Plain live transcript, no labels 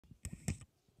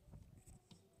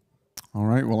All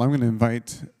right, well, I'm going to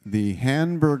invite the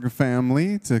Hanberg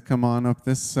family to come on up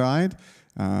this side,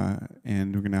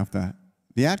 and we're going to have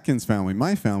the Atkins family,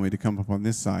 my family, to come up on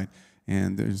this side.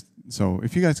 And so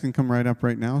if you guys can come right up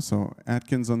right now, so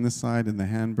Atkins on this side and the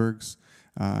Hanbergs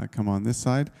come on this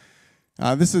side.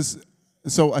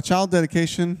 So a child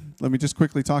dedication, let me just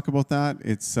quickly talk about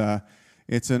that.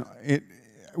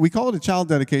 We call it a child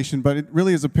dedication, but it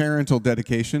really is a parental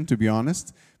dedication, to be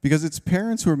honest, because it's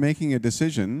parents who are making a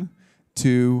decision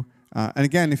to, and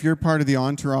again, if you're part of the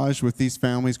entourage with these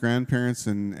families, grandparents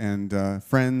and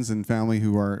friends and family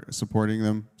who are supporting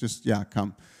them, just,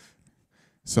 come.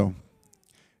 So,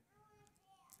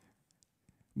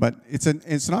 but it's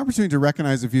an opportunity to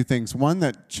recognize a few things. One,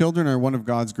 that children are one of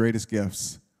God's greatest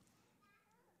gifts.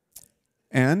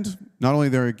 And not only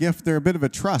they're a gift, they're a bit of a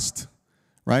trust,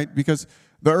 right? Because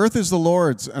the earth is the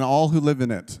Lord's and all who live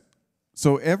in it.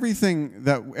 So everything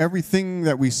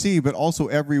that we see, but also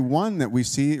everyone that we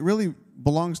see, it really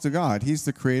belongs to God. He's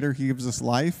the creator. He gives us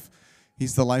life.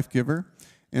 He's the life giver.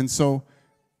 And so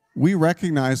we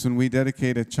recognize when we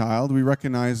dedicate a child, we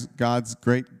recognize God's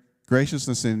great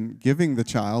graciousness in giving the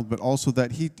child, but also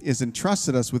that He has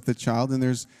entrusted us with the child.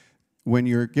 And when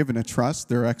you're given a trust,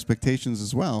 there are expectations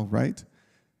as well, right?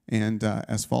 And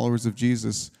as followers of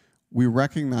Jesus, we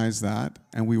recognize that,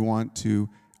 and we want to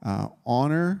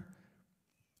honor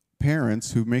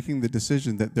parents who are making the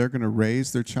decision that they're going to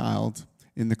raise their child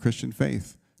in the Christian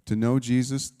faith, to know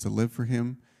Jesus, to live for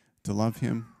Him, to love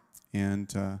Him. And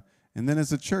then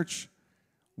as a church,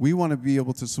 we want to be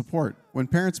able to support. When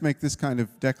parents make this kind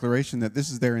of declaration that this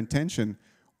is their intention,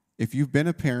 if you've been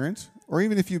a parent, or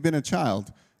even if you've been a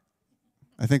child,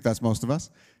 I think that's most of us,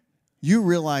 you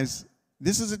realize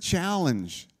this is a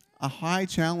challenge, a high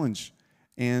challenge.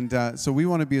 And so we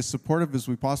want to be as supportive as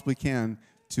we possibly can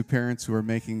to parents who are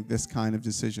making this kind of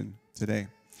decision today.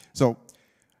 So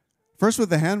first with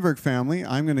the Hanberg family,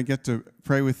 I'm going to get to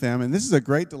pray with them. And this is a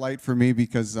great delight for me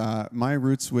because my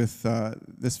roots with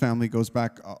this family goes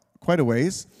back quite a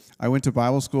ways. I went to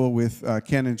Bible school with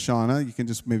Ken and Shauna. You can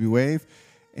just maybe wave.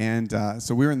 And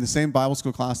so we were in the same Bible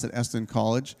school class at Eston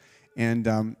College.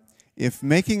 And if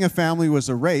making a family was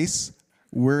a race,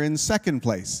 we're in second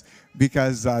place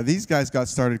because these guys got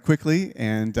started quickly,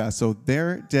 and so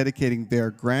they're dedicating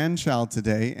their grandchild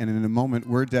today, and in a moment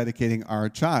we're dedicating our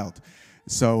child.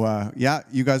 So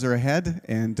you guys are ahead,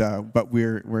 and but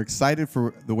we're excited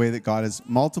for the way that God has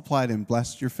multiplied and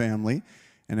blessed your family,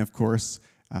 and of course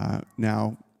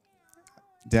now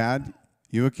Dad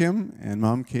Joachim and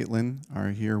Mom Caitlin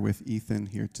are here with Ethan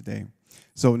here today.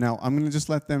 So now I'm going to just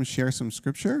let them share some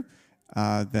scripture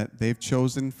that they've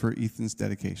chosen for Ethan's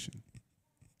dedication.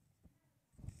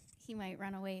 He might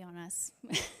run away on us.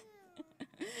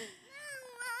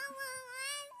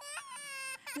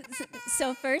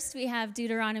 So first we have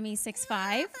Deuteronomy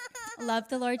 6:5. Love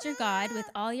the Lord your God with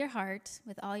all your heart,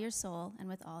 with all your soul, and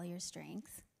with all your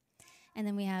strength. And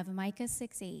then we have Micah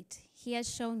 6:8. He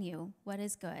has shown you what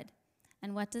is good.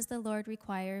 And what does the Lord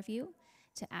require of you?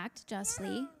 To act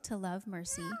justly, to love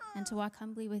mercy, and to walk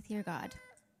humbly with your God.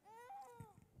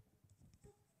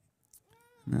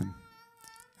 Amen.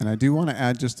 And I do want to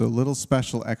add just a little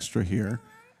special extra here.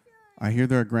 I hear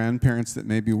there are grandparents that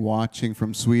may be watching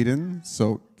from Sweden.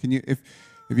 So can you, if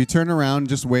you turn around,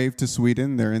 just wave to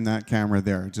Sweden. They're in that camera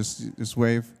there. Just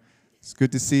wave. It's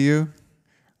good to see you.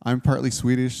 I'm partly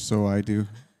Swedish, so I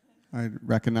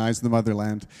recognize the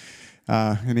motherland.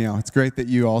 Anyhow, it's great that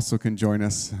you also can join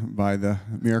us by the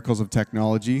miracles of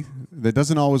technology. That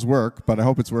doesn't always work, but I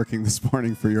hope it's working this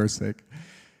morning for your sake.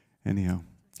 Anyhow.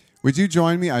 Would you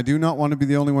join me? I do not want to be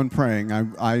the only one praying.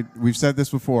 We've said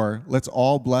this before. Let's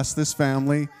all bless this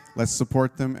family. Let's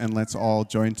support them, and let's all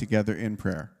join together in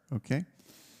prayer. Okay?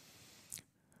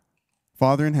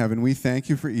 Father in heaven, we thank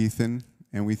you for Ethan,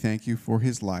 and we thank you for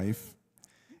his life,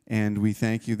 and we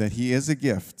thank you that he is a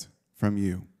gift from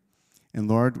you. And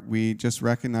Lord, we just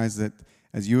recognize that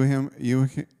as Joachim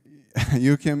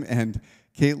and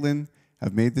Caitlin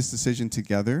have made this decision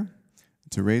together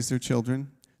to raise their children,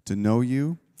 to know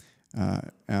you,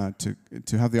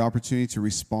 to have the opportunity to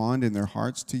respond in their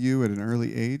hearts to you at an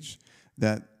early age,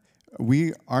 that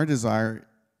our desire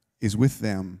is with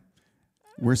them.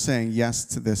 We're saying yes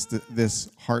to this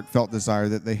heartfelt desire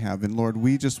that they have. And Lord,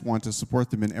 we just want to support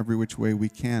them in every which way we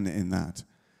can in that.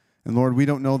 And Lord, we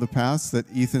don't know the paths that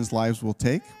Ethan's lives will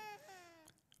take,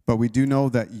 but we do know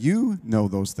that you know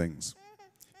those things.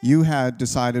 You had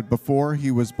decided before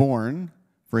he was born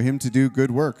for him to do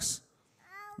good works.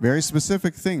 Very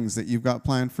specific things that you've got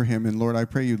planned for him. And Lord, I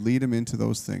pray you lead him into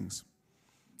those things.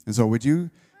 And so would you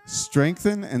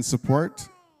strengthen and support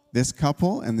this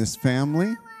couple and this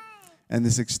family and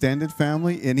this extended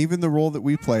family, and even the role that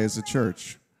we play as a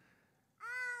church.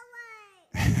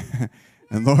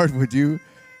 And Lord, would you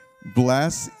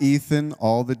bless Ethan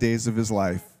all the days of his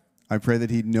life. I pray that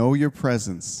he'd know your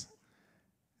presence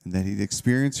and that he'd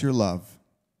experience your love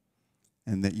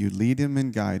and that you'd lead him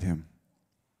and guide him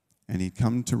and he'd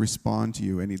come to respond to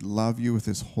you and he'd love you with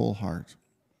his whole heart.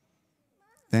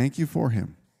 Thank you for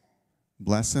him.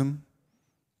 Bless him.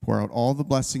 Pour out all the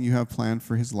blessing you have planned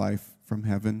for his life from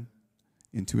heaven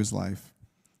into his life.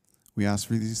 We ask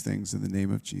for these things in the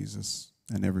name of Jesus.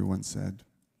 And everyone said,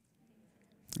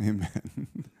 amen.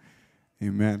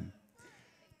 Amen.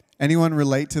 Anyone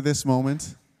relate to this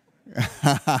moment?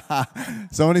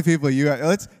 So many people.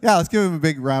 Let's give him a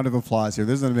big round of applause here.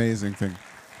 This is an amazing thing.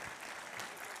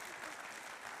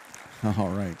 All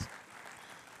right.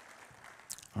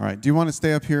 All right. Do you want to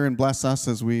stay up here and bless us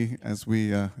as we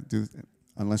do?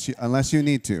 Unless you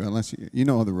need to. Unless you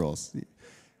know the rules.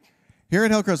 Here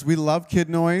at Hillcrest, we love kid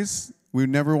noise. We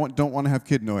don't want to have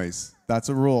kid noise. That's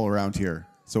a rule around here.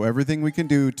 So everything we can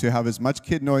do to have as much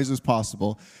kid noise as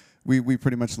possible, we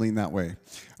pretty much lean that way.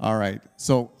 All right.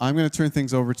 So I'm going to turn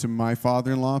things over to my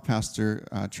father-in-law, Pastor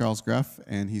Charles Greff,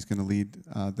 and he's going to lead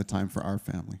the time for our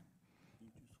family.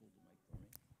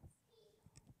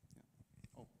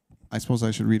 I suppose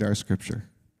I should read our scripture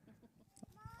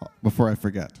before I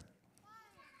forget.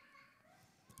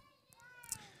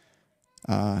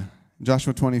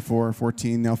 Joshua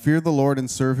 24:14. Now fear the Lord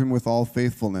and serve him with all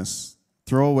faithfulness.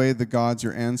 Throw away the gods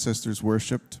your ancestors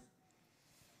worshipped.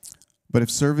 But if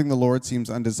serving the Lord seems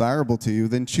undesirable to you,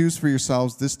 then choose for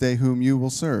yourselves this day whom you will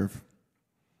serve.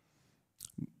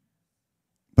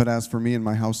 But as for me and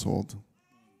my household,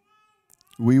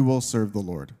 we will serve the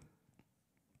Lord.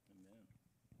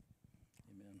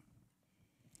 Amen.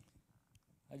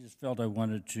 I just felt I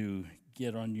wanted to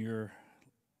get on your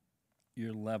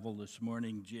level this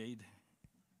morning, Jade.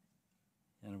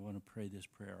 And I want to pray this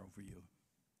prayer over you.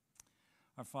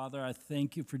 Our Father, I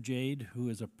thank you for Jade, who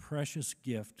is a precious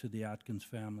gift to the Atkins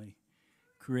family,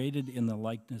 created in the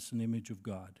likeness and image of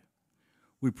God.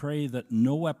 We pray that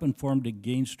no weapon formed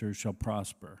against her shall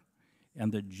prosper,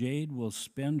 and that Jade will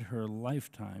spend her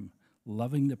lifetime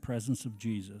loving the presence of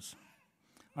Jesus.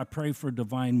 I pray for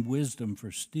divine wisdom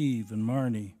for Steve and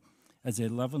Marnie as they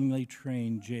lovingly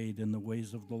train Jade in the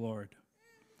ways of the Lord.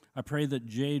 I pray that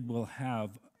Jade will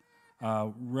have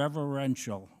a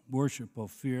reverential, worshipful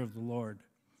fear of the Lord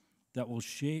that will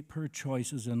shape her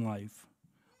choices in life.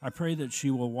 I pray that she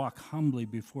will walk humbly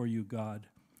before you, God,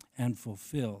 and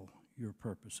fulfill your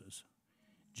purposes.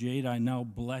 Jade, I now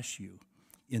bless you.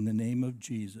 In the name of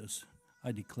Jesus,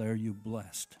 I declare you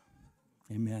blessed.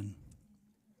 Amen.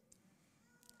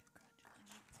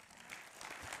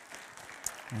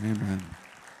 Amen.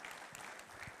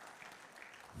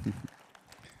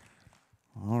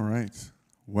 All right.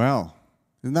 Well,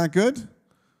 isn't that good?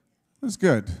 That's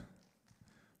good.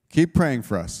 Keep praying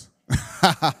for us.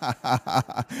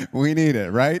 We need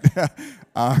it, right?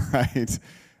 All right.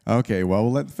 Okay, well,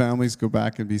 we'll let families go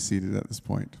back and be seated at this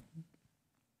point.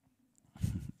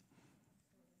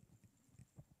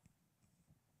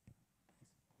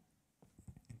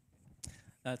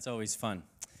 That's always fun.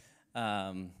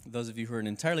 Those of you who are in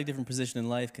an entirely different position in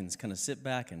life can kind of sit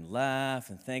back and laugh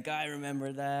and think, I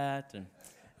remember that. And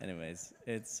anyways,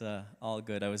 it's all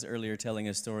good. I was earlier telling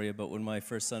a story about when my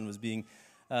first son was being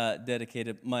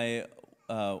dedicated. There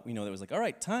was like, all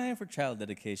right, time for child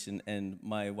dedication. And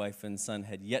my wife and son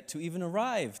had yet to even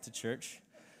arrive to church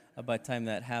by the time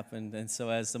that happened. And so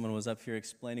as someone was up here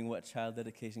explaining what child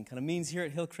dedication kind of means here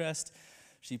at Hillcrest,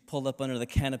 she pulled up under the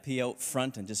canopy out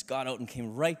front and just got out and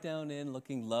came right down in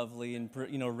looking lovely and,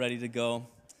 ready to go.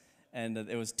 And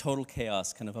it was total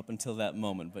chaos kind of up until that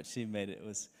moment, but she made it. It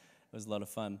was a lot of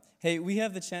fun. Hey, we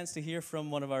have the chance to hear from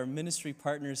one of our ministry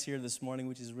partners here this morning,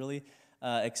 which is really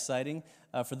exciting.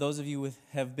 For those of you who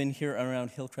have been here around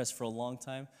Hillcrest for a long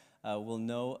time, will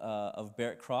know of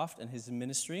Barret Kropf and his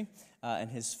ministry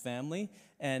and his family.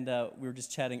 And we were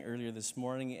just chatting earlier this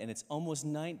morning, and it's almost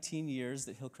 19 years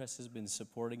that Hillcrest has been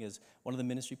supporting as one of the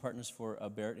ministry partners for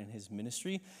Barret and his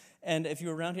ministry. And if you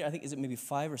were around here, I think, is it maybe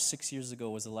 5 or 6 years ago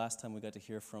was the last time we got to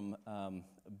hear from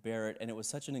Barret, and it was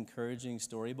such an encouraging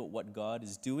story about what God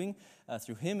is doing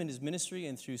through him and his ministry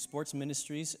and through sports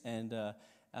ministries and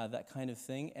that kind of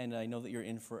thing. And I know that you're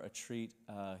in for a treat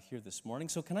here this morning.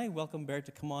 So can I welcome Barret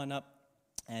to come on up?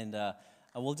 And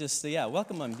we'll just say,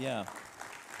 welcome him,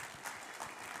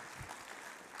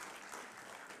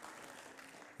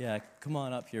 Yeah, come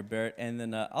on up here, Barret. And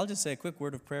then I'll just say a quick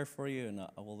word of prayer for you, and I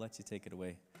will let you take it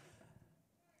away.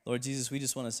 Lord Jesus, we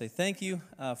just want to say thank you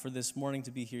for this morning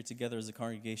to be here together as a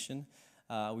congregation.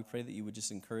 We pray that you would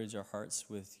just encourage our hearts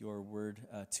with your word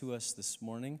to us this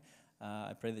morning.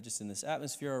 I pray that just in this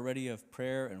atmosphere already of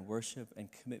prayer and worship and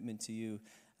commitment to you,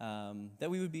 that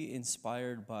we would be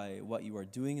inspired by what you are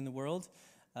doing in the world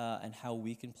and how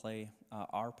we can play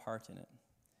our part in it.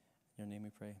 In your name we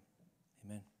pray.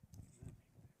 Amen.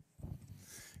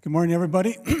 Good morning,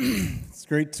 everybody. It's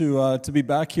great to be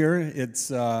back here.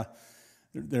 It's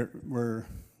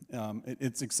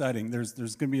it's exciting. There's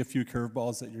going to be a few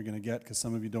curveballs that you're going to get because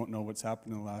some of you don't know what's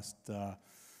happened in the last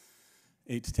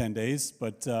 8 to 10 days.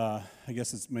 But I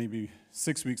guess it's maybe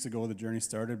 6 weeks ago the journey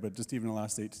started, but just even the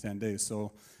last 8 to 10 days.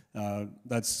 So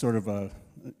that's sort of I'm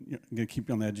going to keep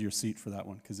you on the edge of your seat for that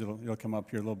one because it'll come up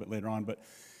here a little bit later on. But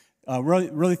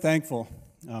really thankful.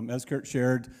 As Kurt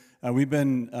shared, this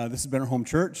has been our home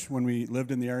church when we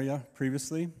lived in the area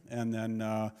previously, and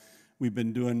then we've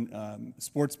been doing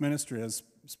sports ministry as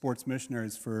sports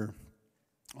missionaries for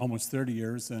almost 30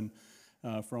 years, and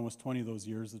for almost 20 of those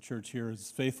years, the church here has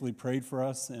faithfully prayed for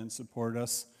us and supported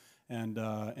us, and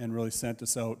really sent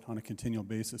us out on a continual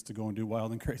basis to go and do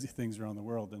wild and crazy things around the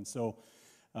world. And so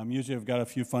usually I've got a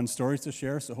few fun stories to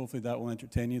share, so hopefully that will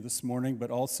entertain you this morning.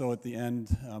 But also at the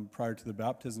end, prior to the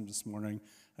baptism this morning,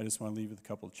 I just want to leave you with a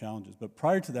couple of challenges. But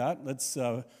prior to that, let's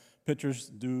pictures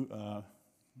do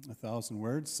 1,000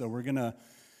 words. So we're going to,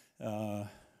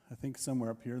 I think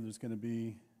somewhere up here there's going to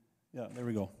be, yeah, there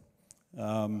we go.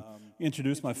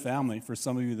 Introduce my family for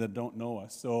some of you that don't know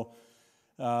us. So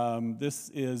this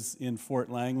is in Fort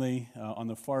Langley. On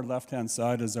the far left-hand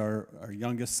side is our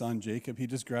youngest son, Jacob. He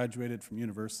just graduated from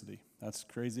university. That's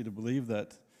crazy to believe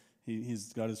that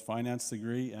he's got his finance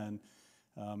degree, and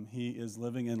he is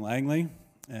living in Langley,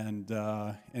 and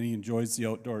he enjoys the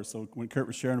outdoors. So when Kurt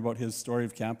was sharing about his story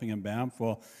of camping in Banff,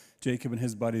 well, Jacob and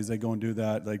his buddies, they go and do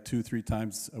that like 2-3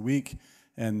 times a week,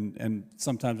 and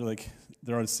sometimes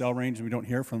they're at a cell range and we don't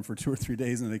hear from them for 2 or 3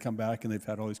 days, and they come back and they've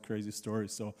had all these crazy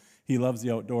stories. So he loves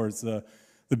the outdoors. The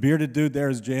bearded dude there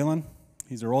is Jalen.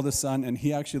 He's our oldest son, and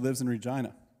he actually lives in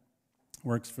Regina,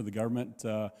 works for the government.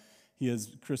 He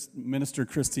is Minister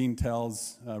Christine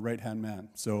Tell's right-hand man.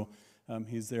 So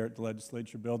he's there at the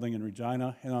legislature building in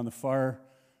Regina. And on the far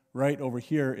right over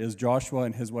here is Joshua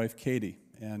and his wife Katie.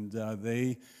 And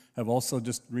they have also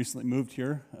just recently moved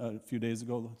here a few days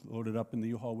ago, loaded up in the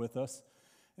U-Haul with us.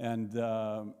 And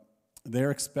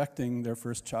they're expecting their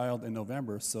first child in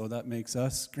November, so that makes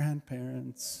us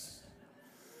grandparents.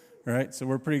 All right, so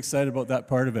we're pretty excited about that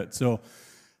part of it. So,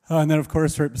 and then, of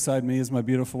course, right beside me is my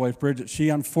beautiful wife, Bridget. She,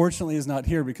 unfortunately, is not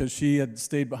here because she had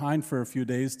stayed behind for a few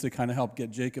days to kind of help get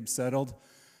Jacob settled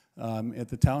at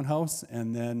the townhouse,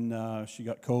 and then she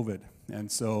got COVID.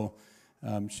 And so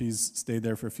she's stayed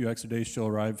there for a few extra days. She'll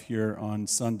arrive here on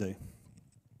Sunday.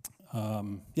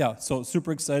 So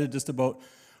super excited just about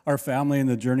our family and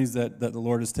the journeys that the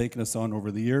Lord has taken us on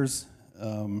over the years.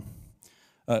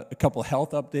 A couple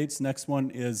health updates. Next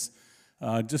one is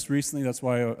just recently, that's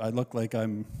why I look like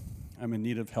I'm in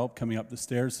need of help coming up the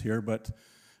stairs here, but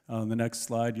on the next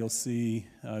slide you'll see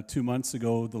 2 months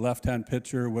ago, the left-hand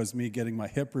picture was me getting my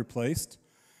hip replaced,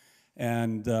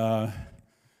 and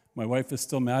my wife is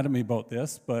still mad at me about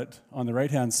this, but on the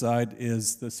right-hand side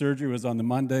is the surgery was on the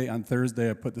Monday. On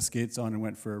Thursday, I put the skates on and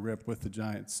went for a rip with the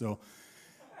Giants. So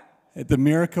the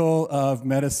miracle of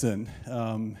medicine.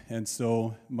 And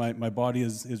so my body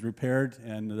is repaired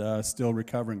and still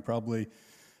recovering. Probably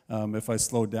if I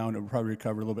slowed down, it would probably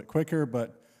recover a little bit quicker.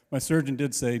 But my surgeon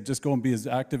did say, just go and be as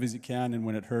active as you can, and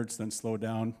when it hurts, then slow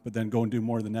down, but then go and do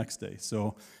more the next day.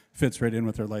 So it fits right in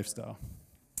with our lifestyle.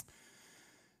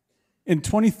 In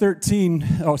 2013,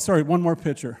 one more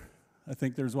picture. I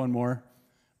think there's one more.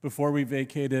 Before we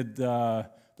vacated the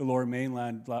Lower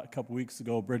Mainland a couple weeks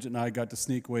ago, Bridget and I got to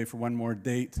sneak away for one more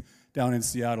date down in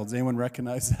Seattle. Does anyone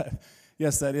recognize that?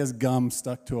 Yes, that is gum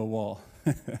stuck to a wall.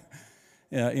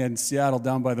 Yeah, in Seattle,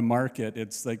 down by the market,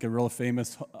 it's like a real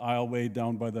famous aisleway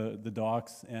down by the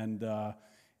docks, and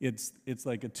it's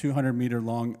like a 200-meter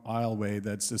long aisleway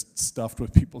that's just stuffed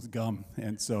with people's gum,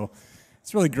 and so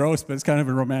it's really gross, but it's kind of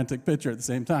a romantic picture at the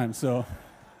same time. So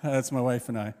that's my wife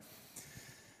and I.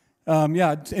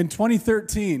 In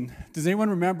 2013, does anyone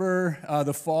remember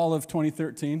the fall of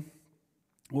 2013?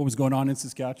 What was going on in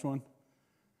Saskatchewan?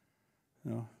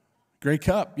 No. Grey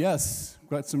Cup, yes. We've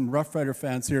got some Rough Rider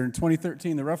fans here. In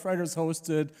 2013, the Rough Riders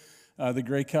hosted the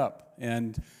Grey Cup.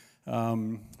 And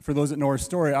for those that know our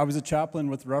story, I was a chaplain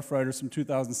with the Rough Riders from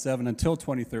 2007 until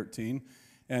 2013.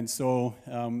 And so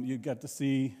you got to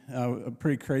see a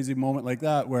pretty crazy moment like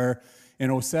that where in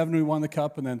 2007 we won the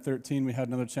Cup, and then 2013 we had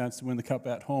another chance to win the Cup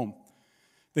at home.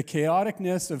 The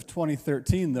chaoticness of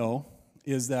 2013, though,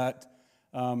 is that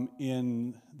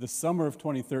In the summer of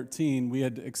 2013, we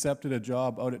had accepted a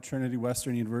job out at Trinity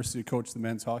Western University to coach the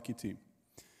men's hockey team.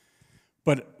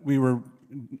 But we were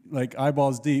like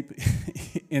eyeballs deep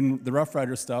in the Rough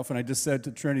Rider stuff, and I just said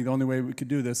to Trinity, the only way we could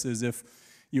do this is if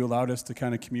you allowed us to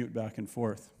kind of commute back and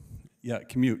forth. Yeah,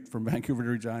 commute from Vancouver to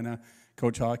Regina,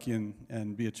 coach hockey,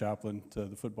 and be a chaplain to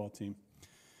the football team.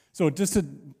 So just to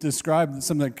describe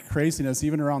some of the craziness,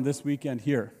 even around this weekend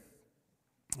here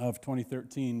of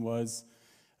 2013 was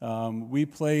we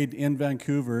played in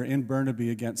Vancouver, in Burnaby,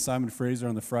 against Simon Fraser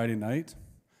on the Friday night.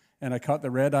 And I caught the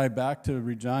red eye back to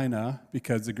Regina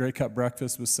because the Grey Cup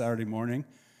breakfast was Saturday morning,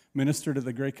 ministered at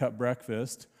the Grey Cup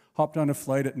breakfast, hopped on a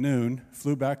flight at noon,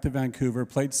 flew back to Vancouver,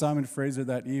 played Simon Fraser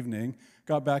that evening,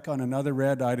 got back on another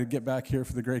red eye to get back here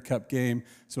for the Grey Cup game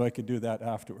so I could do that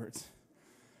afterwards.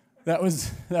 That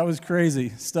was crazy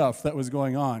stuff that was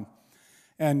going on.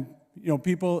 And,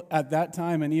 people at that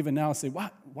time and even now say,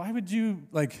 why would you,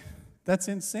 that's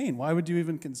insane. Why would you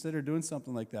even consider doing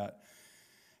something like that?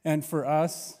 And for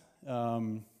us,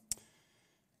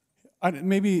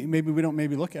 maybe we don't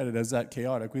look at it as that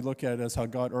chaotic. We look at it as how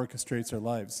God orchestrates our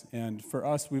lives. And for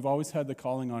us, we've always had the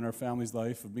calling on our family's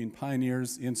life of being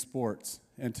pioneers in sports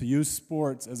and to use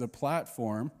sports as a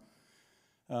platform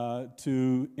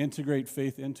to integrate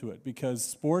faith into it, because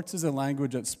sports is a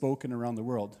language that's spoken around the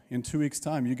world. In 2 weeks'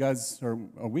 time, you guys, or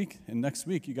a week, and next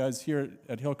week, you guys here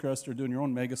at Hillcrest are doing your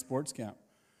own mega sports camp.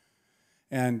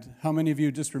 And how many of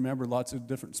you just remember lots of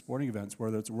different sporting events,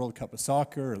 whether it's a World Cup of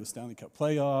Soccer or the Stanley Cup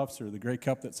playoffs or the Grey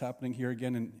Cup that's happening here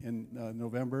again in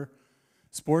November?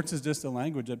 Sports is just a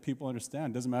language that people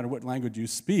understand. Doesn't matter what language you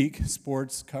speak,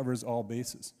 sports covers all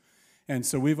bases. And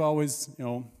so we've always,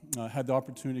 had the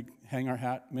opportunity to hang our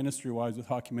hat ministry-wise with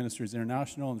Hockey Ministries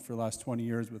International, and for the last 20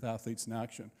 years with Athletes in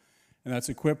Action. And that's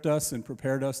equipped us and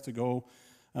prepared us to go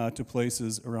to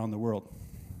places around the world.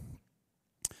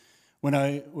 When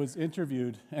I was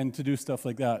interviewed, and to do stuff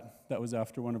like that, that was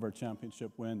after one of our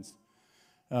championship wins.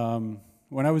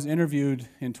 When I was interviewed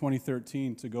in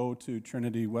 2013 to go to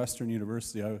Trinity Western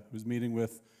University, I was meeting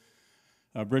with,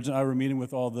 Bridget and I were meeting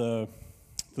with all the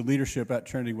leadership at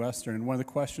Trinity Western, and one of the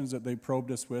questions that they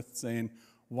probed us with, saying,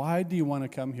 why do you want to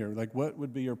come here? What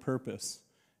would be your purpose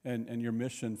and your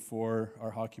mission for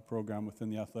our hockey program within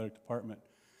the athletic department?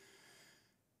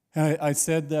 And I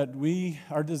said that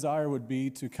our desire would be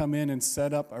to come in and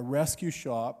set up a rescue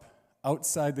shop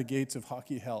outside the gates of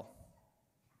hockey hell.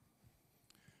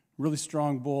 Really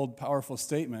strong, bold, powerful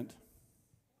statement.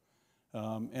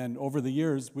 And over the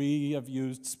years, we have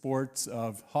used sports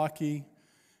of hockey,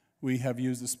 we have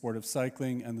used the sport of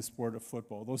cycling, and the sport of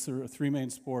football. Those are the three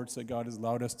main sports that God has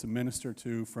allowed us to minister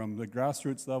to, from the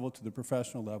grassroots level to the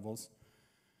professional levels.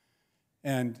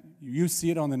 And you see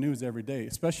it on the news every day,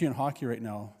 especially in hockey right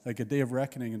now, like a day of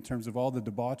reckoning in terms of all the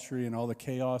debauchery and all the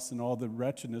chaos and all the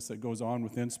wretchedness that goes on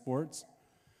within sports.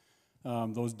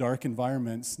 Those dark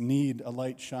environments need a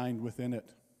light shined within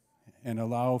it and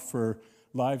allow for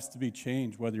lives to be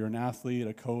changed, whether you're an athlete,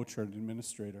 a coach, or an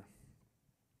administrator.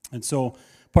 And so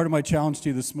part of my challenge to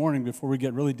you this morning, before we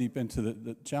get really deep into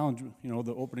the challenge,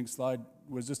 the opening slide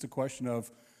was just a question of,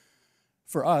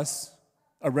 for us,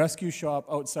 a rescue shop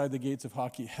outside the gates of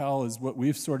hockey hell is what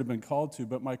we've sort of been called to.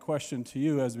 But my question to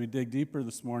you as we dig deeper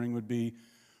this morning would be,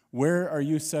 where are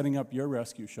you setting up your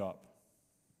rescue shop?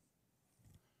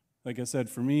 Like I said,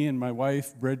 for me and my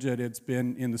wife, Bridget, it's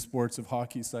been in the sports of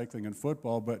hockey, cycling, and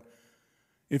football. But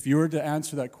if you were to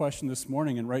answer that question this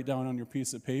morning and write down on your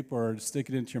piece of paper or stick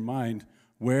it into your mind,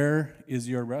 where is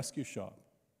your rescue shop?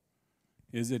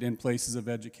 Is it in places of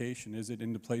education? Is it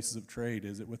in the places of trade?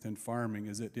 Is it within farming?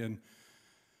 Is it in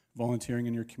volunteering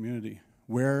in your community?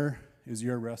 Where is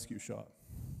your rescue shop?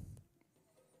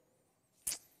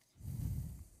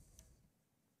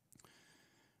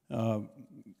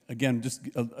 Again, just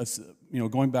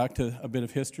going back to a bit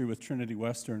of history with Trinity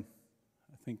Western.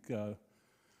 I think,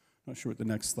 not sure what the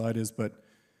next slide is, but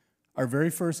our very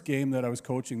first game that I was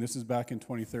coaching, this is back in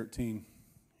 2013,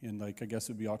 in I guess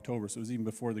it would be October, so it was even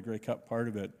before the Grey Cup part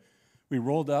of it. We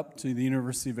rolled up to the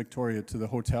University of Victoria, to the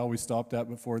hotel we stopped at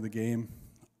before the game,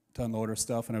 to unload our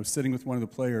stuff, and I was sitting with one of the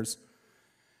players,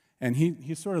 and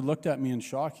he sort of looked at me in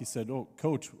shock. He said, "Oh,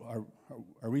 Coach,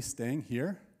 are we staying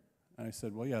here?" And I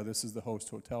said, "Well, yeah, this is the host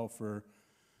hotel for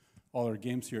all our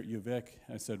games here at UVic."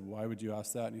 And I said, "Why would you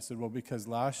ask that?" And he said, "Well, because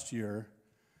last year,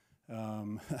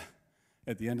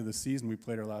 at the end of the season, we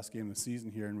played our last game of the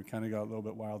season here, and we kind of got a little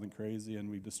bit wild and crazy, and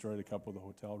we destroyed a couple of the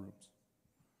hotel rooms."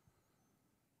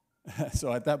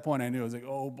 So at that point, I knew, I was like,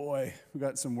 oh boy, we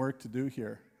got some work to do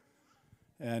here.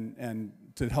 And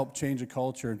to help change a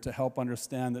culture and to help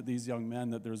understand that these young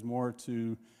men, that there's more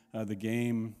to the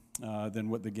game than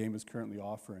what the game is currently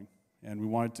offering. And we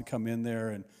wanted to come in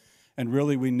there, and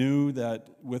really we knew that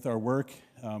with our work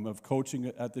of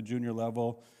coaching at the junior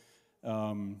level,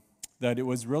 that it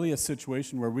was really a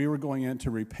situation where we were going in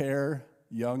to repair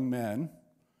young men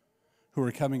who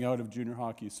were coming out of junior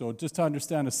hockey. So just to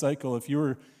understand a cycle, if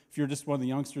you're just one of the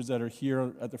youngsters that are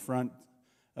here at the front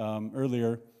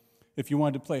earlier, if you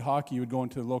wanted to play hockey, you would go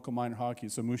into the local minor hockey.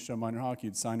 So Moose Jaw Minor Hockey,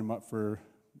 you'd sign them up for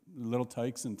Little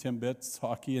Tykes and Timbits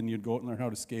hockey, and you'd go out and learn how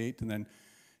to skate, and then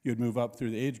you'd move up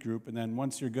through the age group, and then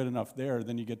once you're good enough there,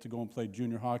 then you get to go and play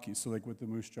junior hockey, so like with the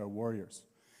Moose Jaw Warriors.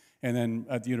 And then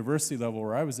at the university level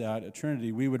where I was at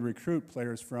Trinity, we would recruit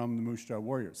players from the Moose Jaw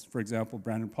Warriors. For example,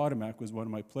 Brandon Potomac was one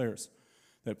of my players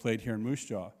that played here in Moose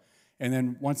Jaw. And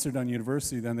then once they're done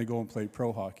university, then they go and play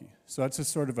pro hockey. So that's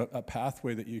just sort of a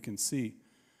pathway that you can see.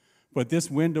 But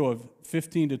this window of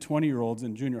 15 to 20-year-olds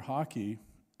in junior hockey,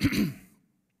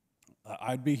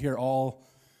 I'd be here all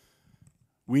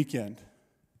weekend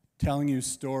telling you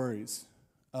stories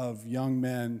of young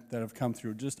men that have come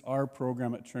through just our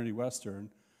program at Trinity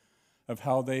Western, of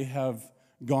how they have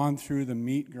gone through the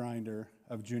meat grinder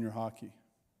of junior hockey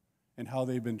and how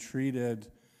they've been treated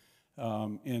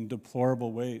in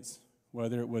deplorable ways,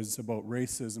 whether it was about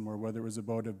racism or whether it was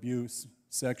about abuse,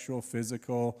 sexual,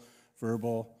 physical,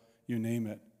 verbal, you name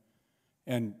it.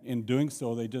 And in doing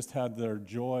so, they just had their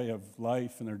joy of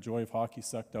life and their joy of hockey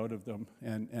sucked out of them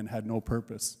and had no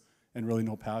purpose and really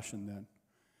no passion then.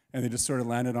 And they just sort of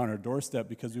landed on our doorstep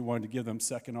because we wanted to give them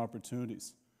second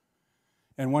opportunities.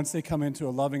 And once they come into a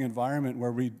loving environment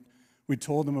where we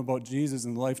told them about Jesus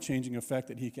and the life-changing effect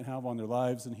that he can have on their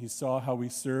lives, and he saw how we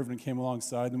served and came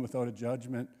alongside them without a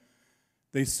judgment,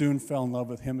 they soon fell in love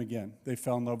with him again. They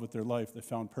fell in love with their life. They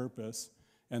found purpose,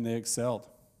 and they excelled.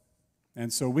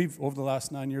 And so over the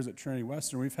last 9 years at Trinity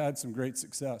Western, we've had some great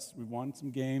success. We've won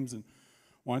some games and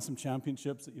won some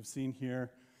championships that you've seen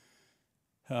here.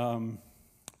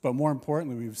 But more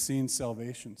importantly, we've seen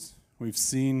salvations. We've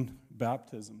seen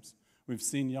baptisms. We've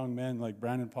seen young men like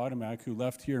Brandon Potomac, who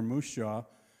left here in Moose Jaw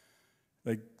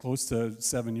like close to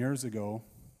 7 years ago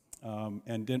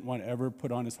and didn't want to ever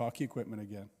put on his hockey equipment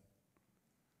again.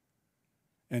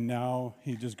 And now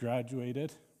he just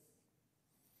graduated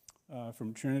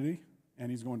from Trinity, and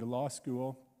he's going to law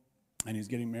school, and he's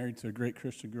getting married to a great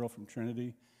Christian girl from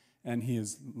Trinity, and he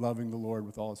is loving the Lord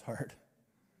with all his heart.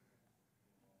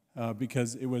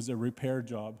 Because it was a repair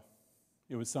job.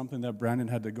 It was something that Brandon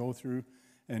had to go through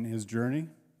in his journey,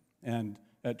 and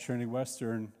at Trinity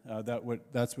Western,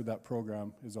 that's what that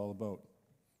program is all about,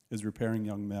 is repairing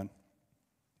young men.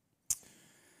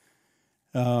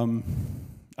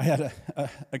 I had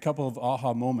a couple of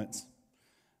aha moments.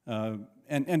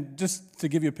 And just to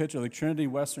give you a picture, like Trinity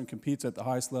Western competes at the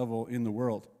highest level in the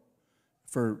world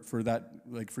for that,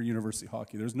 like for university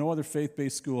hockey. There's no other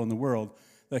faith-based school in the world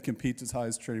that competes as high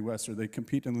as Trinity Western. They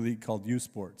compete in a league called U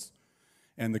Sports.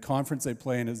 And the conference they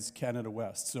play in is Canada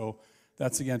West. So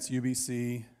that's against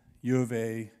UBC, U of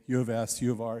A, U of S,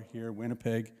 U of R here,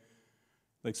 Winnipeg.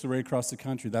 Like, so right across the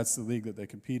country, that's the league that they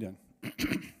compete in.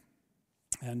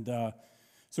 And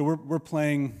so we're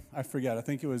playing, I forget, I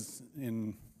think it was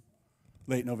in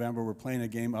late November, we're playing a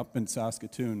game up in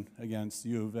Saskatoon against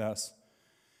U of S.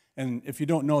 And if you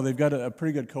don't know, they've got a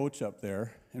pretty good coach up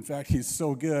there. In fact, he's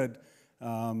so good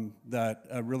that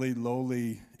a really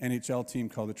lowly NHL team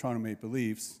called the Toronto Maple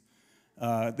Leafs,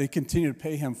 they continue to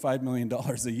pay him $5 million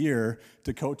a year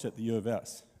to coach at the U of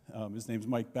S. His name's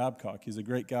Mike Babcock. He's a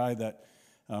great guy that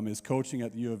is coaching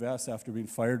at the U of S after being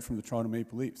fired from the Toronto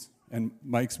Maple Leafs. And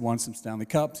Mike's won some Stanley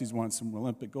Cups, he's won some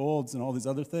Olympic golds and all these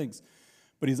other things.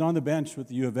 But he's on the bench with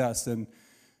the U of S. And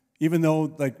even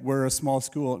though like we're a small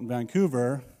school in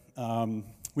Vancouver,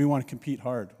 we want to compete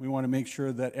hard. We want to make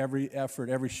sure that every effort,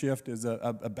 every shift is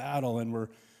a battle, and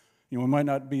we might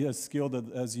not be as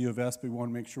skilled as U of S, but we want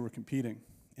to make sure we're competing.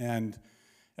 And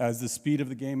as the speed of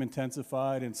the game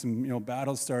intensified and some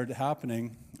battles started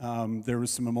happening, there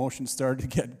was some emotion started to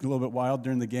get a little bit wild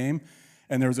during the game,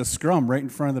 and there was a scrum right in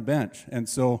front of the bench. And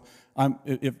so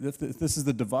if this is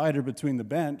the divider between the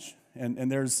bench,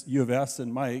 and there's U of S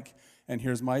and Mike, and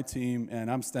here's my team,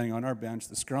 and I'm standing on our bench,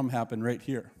 the scrum happened right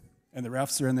here. And the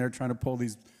refs are in there trying to pull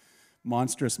these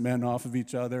monstrous men off of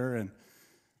each other, and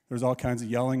there's all kinds of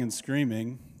yelling and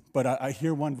screaming. But I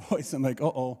hear one voice, I'm like,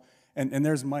 uh-oh. And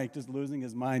there's Mike just losing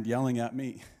his mind, yelling at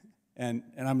me. And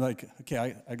I'm like,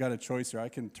 okay, I got a choice here. I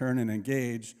can turn and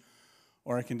engage,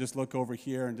 or I can just look over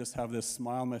here and just have this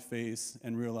smile on my face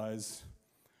and realize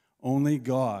only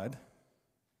God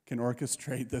can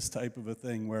orchestrate this type of a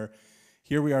thing, where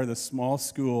here we are, the smallest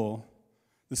school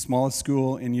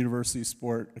in university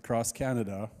sport across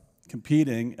Canada,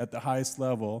 competing at the highest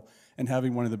level, and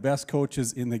having one of the best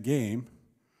coaches in the game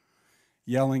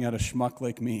yelling at a schmuck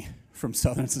like me from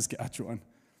southern Saskatchewan.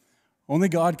 Only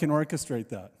God can orchestrate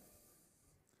that.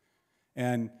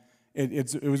 And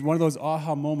it was one of those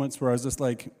aha moments where I was just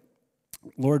like,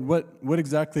 Lord, what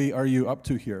exactly are you up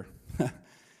to here?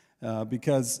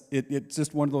 Because it's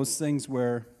just one of those things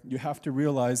where you have to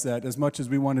realize that as much as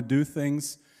we want to do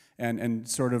things and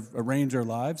sort of arrange our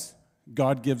lives,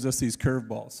 God gives us these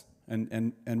curveballs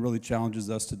and really challenges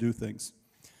us to do things.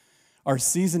 Our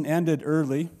season ended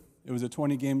early. It was a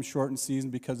 20-game shortened season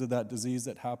because of that disease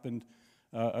that happened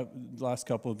the last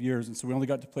couple of years, and so we only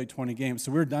got to play 20 games.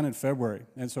 So we were done in February,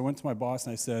 and so I went to my boss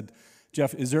and I said,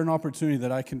 Jeff, is there an opportunity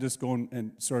that I can just go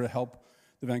and sort of help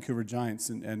the Vancouver Giants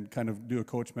and kind of do a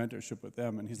coach mentorship with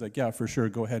them? And he's like, yeah, for sure,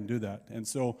 go ahead and do that. And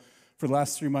so for the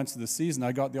last 3 months of the season,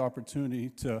 I got the opportunity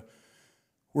to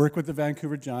work with the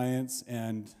Vancouver Giants,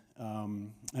 and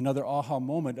another aha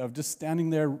moment of just standing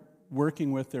there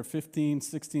working with their 15,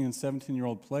 16, and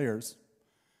 17-year-old players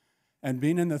and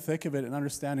being in the thick of it and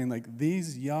understanding, like,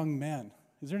 these young men.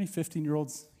 Is there any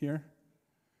 15-year-olds here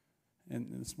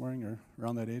this morning or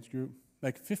around that age group?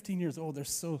 Like 15 years old, they're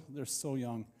so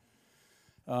young.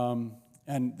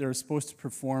 And they're supposed to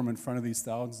perform in front of these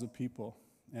thousands of people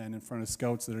and in front of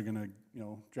scouts that are going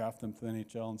to, draft them to the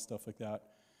NHL and stuff like that.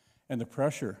 And the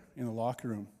pressure in the locker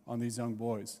room on these young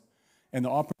boys. And the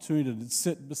opportunity to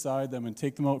sit beside them and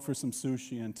take them out for some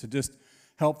sushi and to just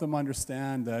help them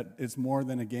understand that it's more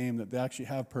than a game, that they actually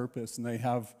have purpose and they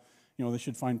have, they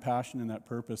should find passion in that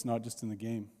purpose, not just in the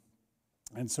game.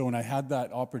 And so when I had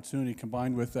that opportunity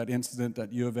combined with that incident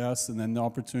at U of S and then the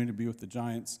opportunity to be with the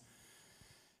Giants,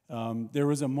 there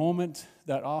was a moment,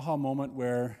 that aha moment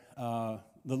where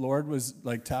the Lord was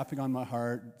like tapping on my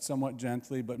heart somewhat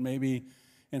gently, but maybe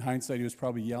in hindsight he was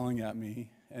probably yelling at me.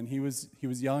 And he was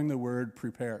yelling the word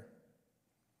prepare.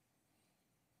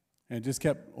 And it just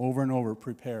kept over and over,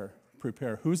 prepare,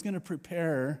 prepare. Who's going to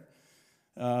prepare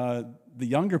the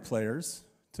younger players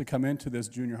to come into this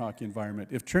junior hockey environment?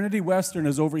 If Trinity Western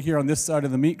is over here on this side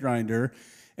of the meat grinder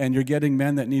and you're getting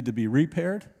men that need to be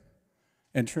repaired,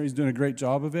 and Trinity's doing a great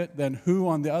job of it, then who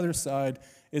on the other side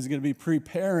is going to be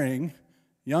preparing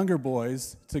younger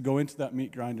boys to go into that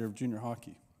meat grinder of junior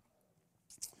hockey?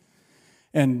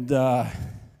 And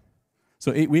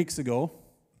so 8 weeks ago,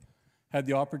 had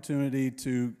the opportunity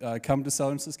to come to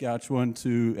southern Saskatchewan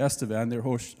to Estevan. They're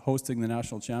hosting the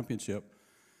national championship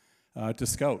to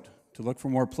scout, to look for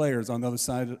more players on the other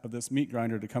side of this meat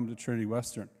grinder to come to Trinity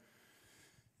Western.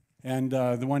 And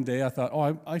the one day I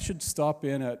thought, I should stop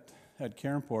in at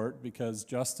Cairnport because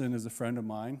Justin is a friend of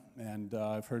mine, and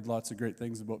I've heard lots of great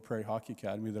things about Prairie Hockey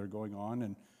Academy that are going on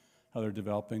and how they're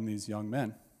developing these young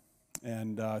men.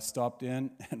 And stopped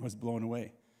in and was blown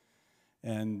away.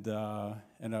 And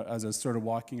as I was sort of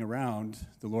walking around,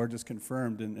 the Lord just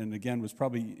confirmed, and again was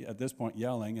probably at this point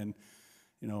yelling. And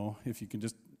if you can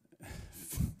just,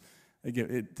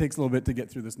 it takes a little bit to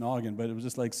get through this noggin, but it was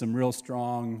just like some real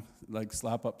strong, like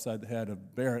slap upside the head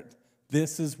of Barret.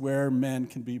 This is where men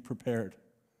can be prepared.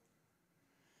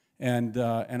 And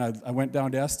I went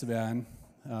down to Estevan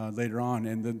later on,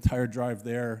 and the entire drive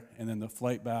there, and then the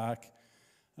flight back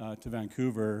to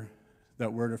Vancouver,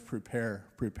 that word of prepare,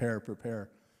 prepare, prepare,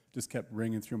 just kept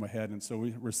ringing through my head. And so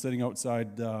we were sitting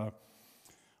outside on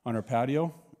our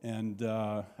patio, and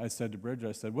I said to Bridget,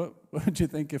 I said, what would you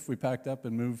think if we packed up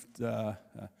and moved,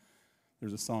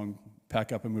 there's a song,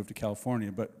 Pack Up and Move to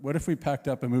California, but what if we packed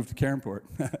up and moved to Cairnport?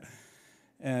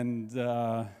 And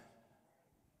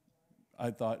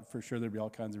I thought for sure there'd be all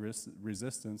kinds of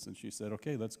resistance, and she said,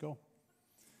 okay, let's go.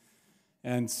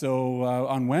 And so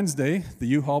on Wednesday, the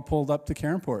U-Haul pulled up to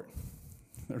Cairnport.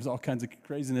 There's all kinds of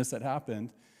craziness that happened.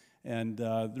 And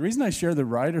the reason I share the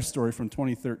Ryder story from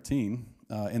 2013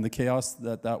 and the chaos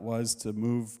that was to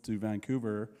move to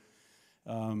Vancouver,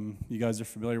 you guys are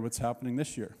familiar with what's happening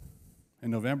this year.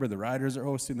 In November, the Riders are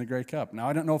hosting the Grey Cup. Now,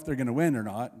 I don't know if they're going to win or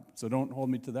not, so don't hold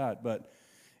me to that. But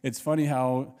it's funny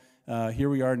how here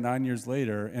we are 9 years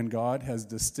later, and God has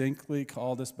distinctly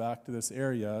called us back to this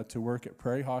area to work at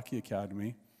Prairie Hockey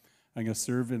Academy. I'm going to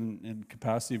serve in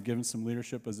capacity of giving some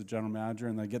leadership as a general manager,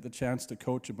 and I get the chance to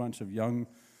coach a bunch of young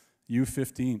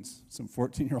U15s, some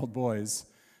 14-year-old boys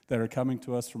that are coming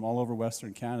to us from all over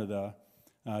Western Canada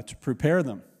to prepare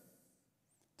them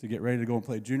to get ready to go and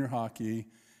play junior hockey,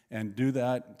 and do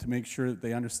that to make sure that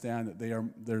they understand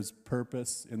that there's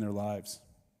purpose in their lives.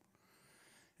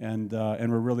 And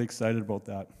we're really excited about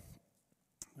that.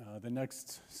 The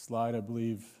next slide, I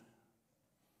believe,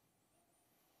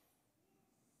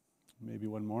 maybe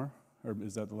one more, or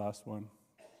is that the last one?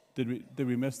 Did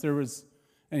we miss? There was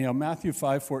Anyhow, Matthew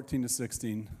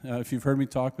 5:14-16. If you've heard me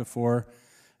talk before,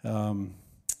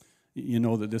 you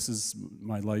know that this is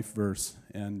my life verse.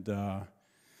 And a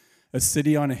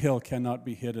city on a hill cannot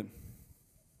be hidden.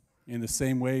 In the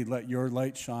same way, let your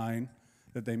light shine,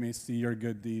 that they may see your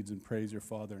good deeds and praise your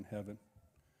Father in heaven.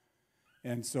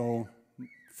 And so,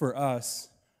 for us,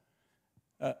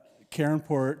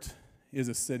 Caronport is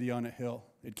a city on a hill.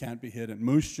 It can't be hidden.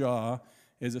 Moose Jaw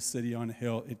is a city on a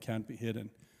hill. It can't be hidden.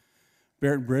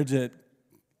 Barret and Bridget,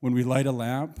 when we light a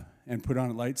lamp and put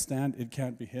on a light stand, it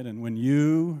can't be hidden. When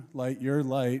you light your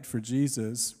light for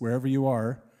Jesus, wherever you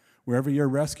are, wherever your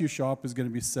rescue shop is going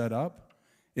to be set up,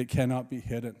 it cannot be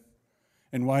hidden.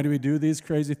 And why do we do these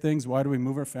crazy things? Why do we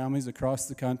move our families across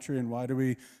the country? And why do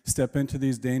we step into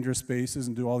these dangerous spaces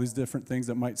and do all these different things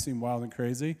that might seem wild and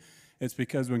crazy? It's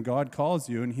because when God calls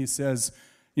you and he says,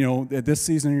 you know, at this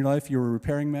season in your life, you were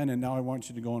repairing men, and now I want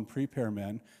you to go and prepare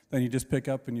men. Then you just pick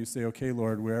up and you say, okay,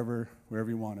 Lord, wherever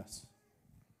you want us.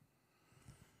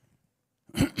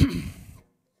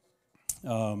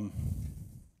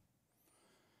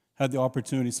 Had the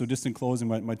opportunity, so just in closing,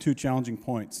 my two challenging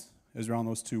points is around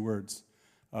those two words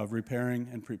of repairing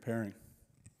and preparing.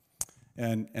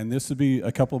 And this would be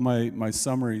a couple of my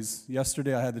summaries.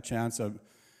 Yesterday I had the chance of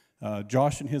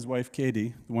Josh and his wife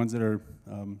Katie, the ones that are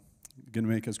going to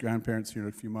make us grandparents here in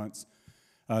a few months.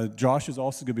 Josh is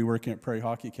also going to be working at Prairie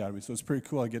Hockey Academy, so it's pretty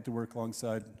cool. I get to work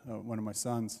alongside one of my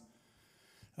sons.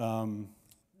 And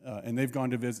they've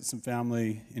gone to visit some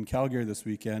family in Calgary this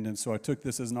weekend, and so I took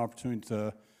this as an opportunity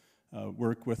to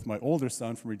work with my older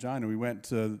son from Regina. We went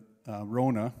to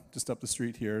Rona, just up the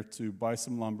street here, to buy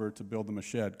some lumber to build them a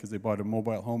shed, because they bought a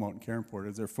mobile home out in Caronport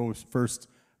as their first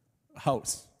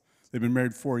house. They've been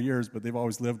married 4 years, but they've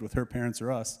always lived with her parents or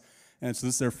us. And so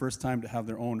this is their first time to have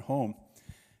their own home.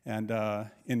 And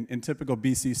in typical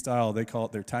BC style, they call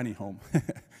it their tiny home,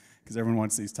 because everyone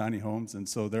wants these tiny homes. And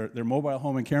so their mobile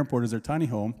home in Caronport is their tiny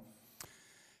home.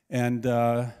 And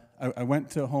I went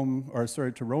to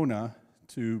Rona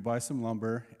to buy some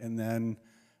lumber, and then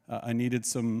I needed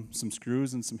some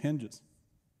screws and some hinges.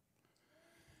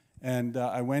 And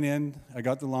I went in, I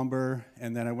got the lumber,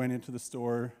 and then I went into the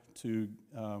store to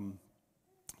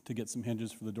get some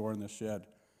hinges for the door in this shed.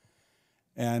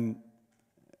 And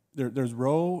there's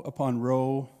row upon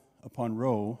row upon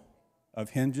row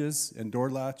of hinges and door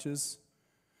latches,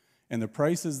 and the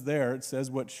price is there. It says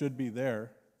what should be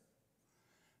there,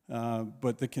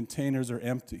 but the containers are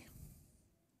empty.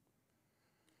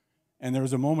 And there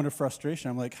was a moment of frustration.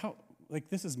 I'm like, how? Like,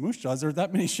 this is Moose Jaw. Is there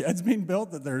that many sheds being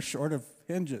built that they're short of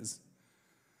hinges?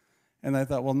 And I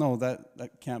thought, well, no,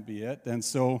 that can't be it. And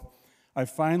so I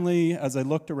finally, as I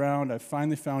looked around, I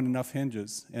finally found enough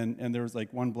hinges. And there was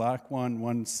like one black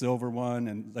one silver one,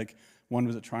 and like one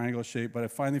was a triangle shape. But I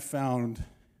finally found,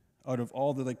 out of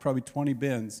all the like probably 20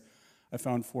 bins, I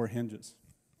found 4 hinges.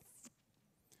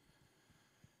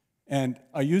 And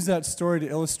I use that story to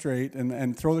illustrate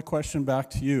and throw the question back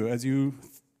to you. As you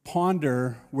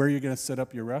ponder where you're going to set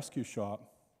up your rescue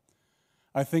shop,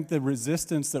 I think the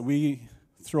resistance that we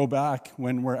throw back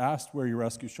when we're asked where your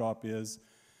rescue shop is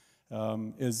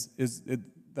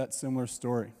that similar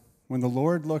story. When the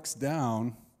Lord looks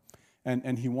down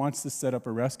and he wants to set up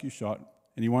a rescue shop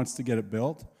and he wants to get it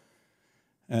built,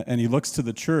 and he looks to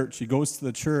the church, he goes to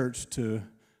the church to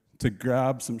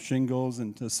grab some shingles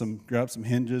and grab some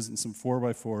hinges and some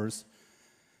 4x4s,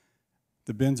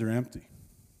 the bins are empty.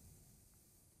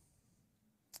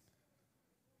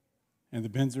 And the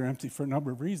bins are empty for a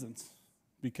number of reasons.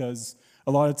 Because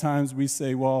a lot of times we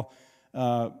say, well,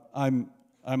 I'm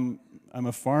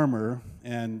a farmer,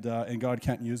 and God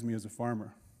can't use me as a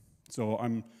farmer. So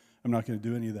I'm not going to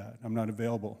do any of that. I'm not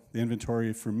available. The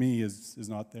inventory for me is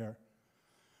not there.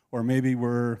 Or maybe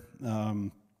we're a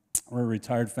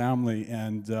retired family,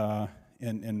 and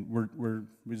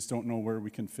we just don't know where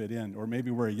we can fit in. Or maybe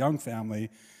we're a young family,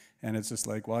 and it's just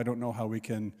like, well, I don't know how we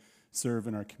can serve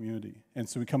in our community. And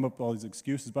so we come up with all these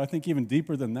excuses. But I think even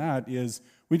deeper than that is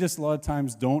we just a lot of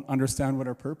times don't understand what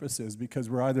our purpose is, because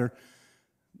we're either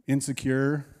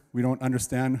insecure, we don't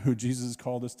understand who Jesus has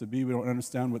called us to be, we don't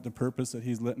understand what the purpose that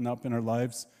he's lit up in our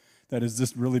lives that is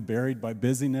just really buried by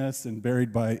busyness and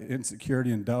buried by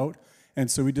insecurity and doubt. And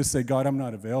so we just say, God, I'm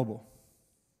not available.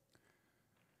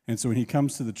 And so when he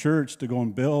comes to the church to go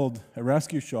and build a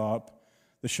rescue shop,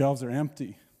 the shelves are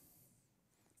empty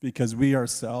because we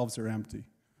ourselves are empty.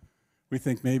 We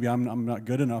think maybe I'm not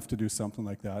good enough to do something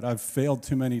like that. I've failed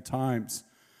too many times.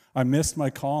 I missed my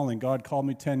calling. God called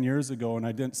me 10 years ago, and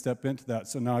I didn't step into that.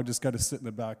 So now I've just got to sit in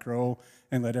the back row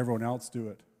and let everyone else do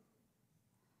it.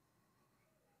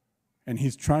 And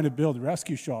he's trying to build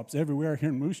rescue shops everywhere here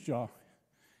in Moose Jaw.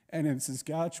 and in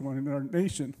Saskatchewan, in our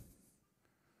nation.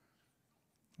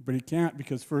 But he can't,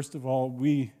 because first of all,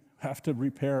 we have to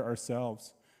repair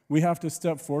ourselves. We have to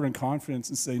step forward in confidence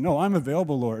and say, no, I'm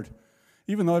available, Lord.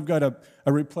 Even though I've got a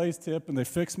replaced hip and they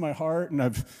fixed my heart and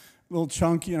I'm a little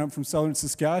chunky and I'm from southern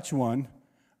Saskatchewan,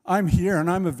 I'm here and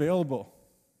I'm available.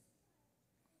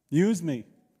 Use me.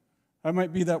 I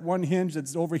might be that one hinge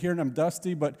that's over here and I'm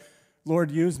dusty, but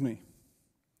Lord, use me.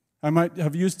 I might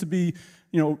have used to be,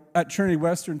 at Trinity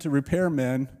Western to repair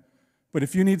men, but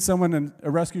if you need someone in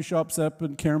a rescue shop set up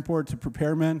in Carenport to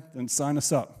prepare men, then sign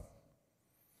us up.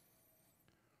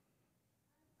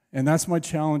 And that's my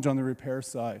challenge on the repair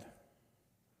side.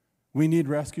 We need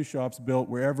rescue shops built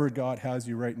wherever God has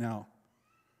you right now.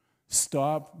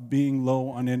 Stop being low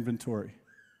on inventory.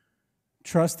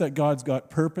 Trust that God's got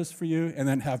purpose for you, and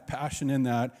then have passion in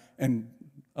that and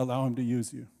allow him to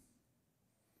use you.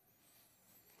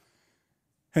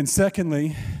 And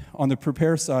secondly, on the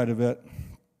prepare side of it,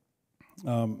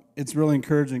 it's really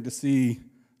encouraging to see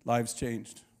lives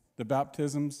changed. The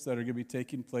baptisms that are going to be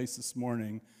taking place this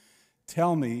morning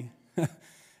tell me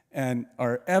and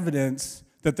are evidence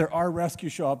that there are rescue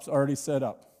shops already set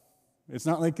up. It's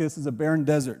not like this is a barren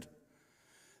desert.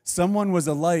 Someone was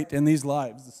a light in these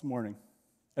lives this morning.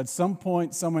 At some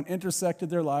point, someone intersected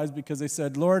their lives because they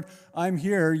said, Lord, I'm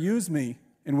here, use me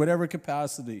in whatever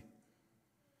capacity.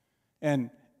 And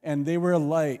they were a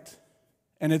light.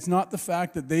 And it's not the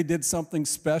fact that they did something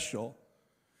special.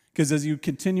 Because as you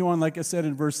continue on, like I said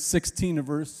in verse 16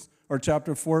 of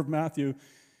chapter 4 of Matthew,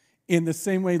 in the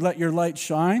same way, let your light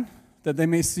shine, that they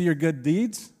may see your good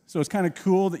deeds. So it's kind of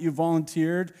cool that you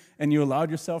volunteered and you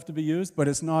allowed yourself to be used, but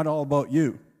it's not all about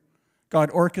you. God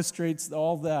orchestrates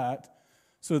all that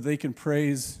so that they can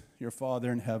praise your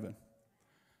Father in heaven.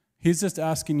 He's just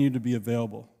asking you to be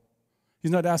available.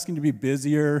 He's not asking you to be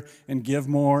busier and give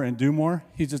more and do more.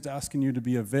 He's just asking you to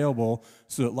be available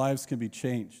so that lives can be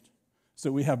changed.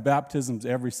 So we have baptisms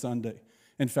every Sunday.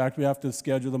 In fact, we have to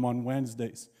schedule them on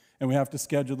Wednesdays. And we have to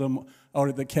schedule them out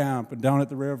at the camp and down at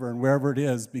the river and wherever it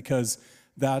is, because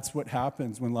that's what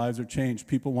happens when lives are changed.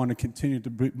 People want to continue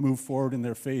to move forward in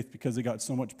their faith because they got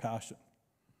so much passion.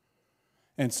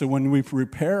 And so when we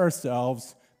prepare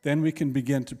ourselves, then we can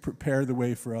begin to prepare the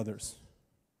way for others.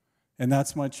 And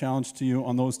that's my challenge to you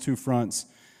on those two fronts.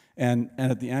 And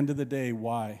at the end of the day,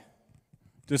 why?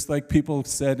 Just like people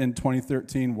said in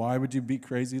 2013, why would you be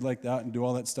crazy like that and do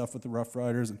all that stuff with the Rough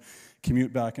Riders and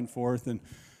commute back and forth? And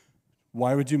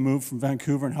why would you move from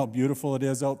Vancouver and how beautiful it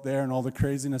is out there and all the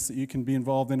craziness that you can be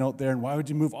involved in out there? And why would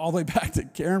you move all the way back to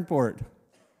Carenport?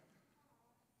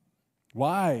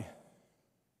 Why?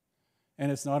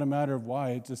 And it's not a matter of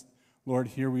why. It's just, Lord,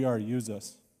 here we are. Use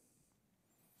us.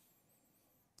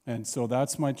 And so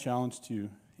that's my challenge to you,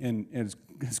 in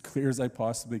as clear as I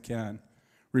possibly can.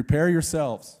 Repair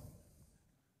yourselves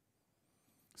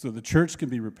so the church can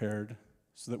be repaired,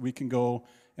 so that we can go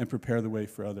and prepare the way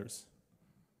for others.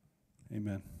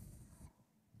 Amen.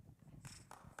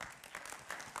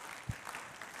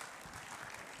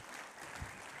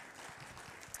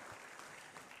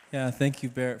 Yeah, thank you,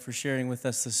 Barret, for sharing with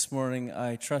us this morning.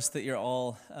 I trust that you're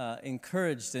all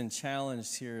encouraged and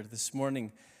challenged here this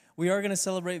morning. We are going to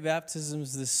celebrate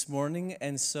baptisms this morning,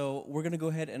 and so we're going to go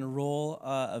ahead and roll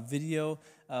a video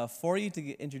for you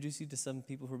to introduce you to some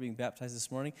people who are being baptized this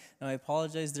morning. Now, I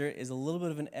apologize, there is a little bit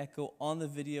of an echo on the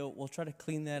video. We'll try to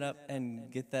clean that up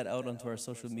and get that out onto our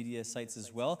social media sites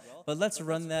as well. But let's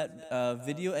run that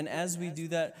video, and as we do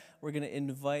that, we're going to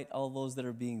invite all those that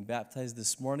are being baptized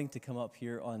this morning to come up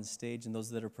here on stage, and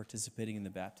those that are participating in the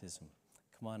baptism.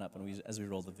 Come on up as we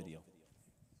roll the video.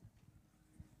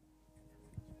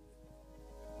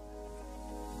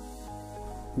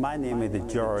 My name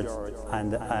is George,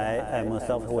 and I am a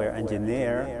software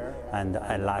engineer, and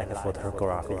I like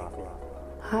photography.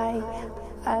 Hi,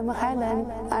 I'm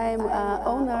Helen. I'm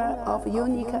owner of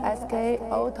Unique SK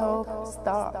Auto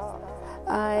Store.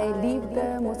 I lived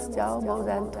in Moscow more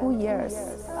than 2 years.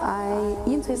 I'm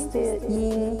interested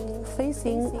in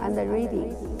fishing and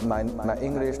reading. My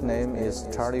English name is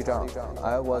Charlie Zhang.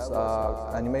 I was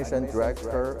an animation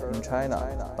director in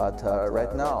China, but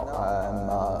right now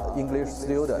I'm an English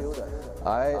student.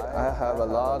 I have a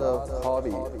lot of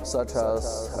hobbies, such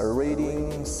as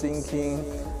reading, thinking,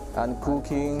 and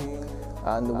cooking,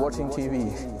 and watching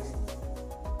TV.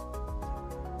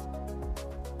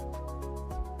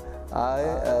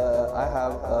 I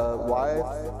have a wife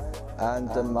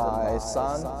and my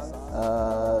son,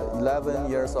 11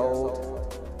 years old.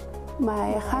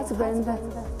 My husband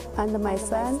and my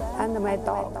son and my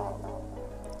dog.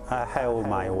 I have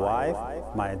my wife,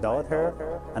 my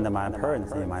daughter, and my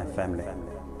parents in my family.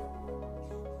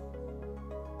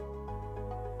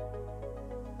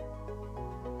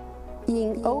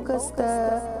 In August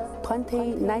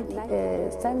 2017,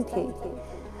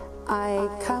 I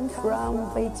come from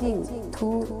Beijing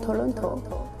to Toronto.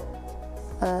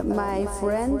 My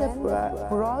friend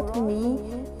brought me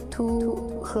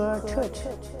to her church.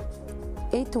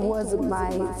 It was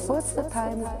my first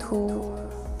time to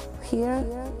hear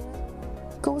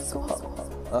gospel.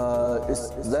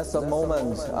 That's the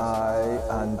moment I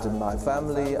and my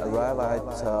family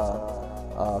arrived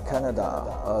at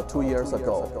Canada 2 years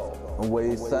ago.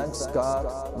 We thank God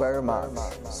very much,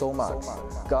 so much.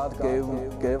 God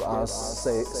gave us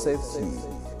safety.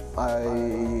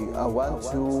 I went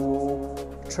to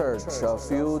church a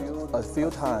few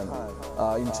times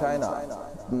in China,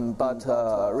 but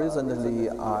recently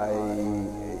I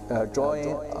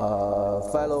joined a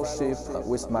fellowship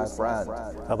with my friend.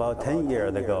 About 10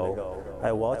 years ago,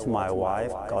 I watched my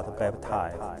wife got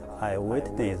baptized. I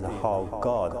witnessed how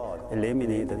God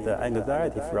eliminated the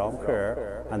anxiety from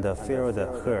her and filled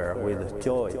her with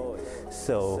joy.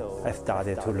 So I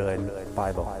started to learn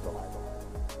Bible.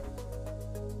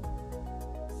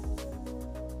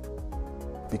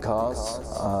 Because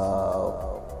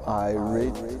I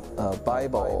read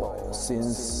Bible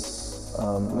since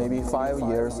maybe 5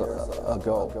 years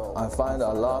ago. I find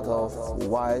a lot of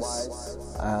wise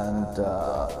and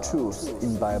truth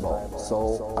in Bible,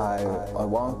 so I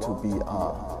want to be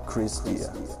a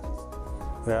Christian.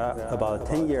 Well, about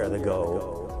 10 years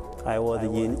ago, I was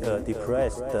in a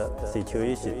depressed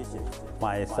situation.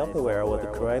 My software was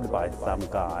created by some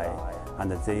guy,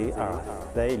 and they are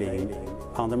selling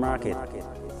on the market.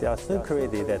 They are so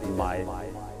crazy that my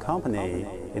company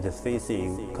is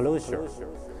facing closure.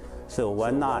 So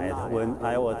one night, when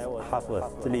I was half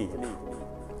asleep,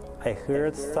 I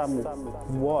heard some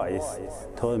voice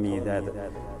told me that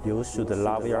you should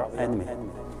love your enemy.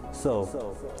 So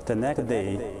the next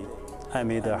day, I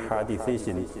made a hard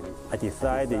decision. I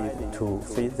decided to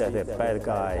face that bad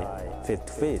guy face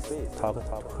to face, talk to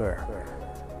her.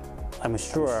 I'm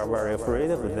sure I'm very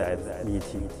afraid of that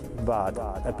meeting, but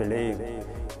I believe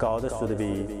God should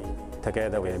be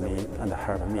together with me and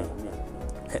help me.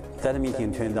 That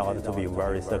meeting turned out to be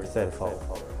very successful.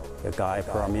 The guy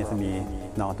promised me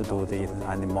not to do this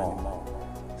anymore.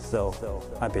 So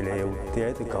I believe there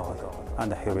is God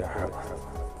and He will help us.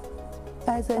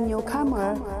 As a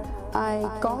newcomer, I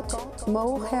got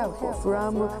more help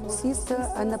from sister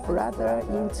and brother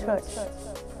in church.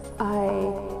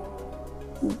 I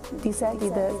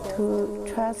decided to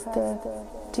trust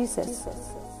Jesus.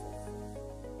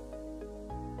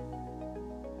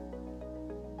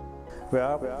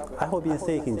 Well, I have been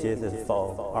seeking Jesus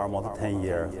for almost 10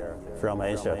 years, from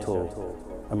Asia to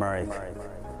America,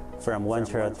 from one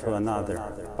church to another,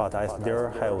 but I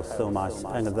still have so much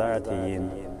anxiety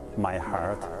in my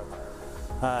heart.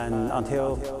 And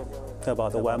until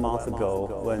about 1 month ago,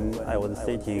 when I was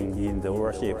sitting in the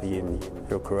worship in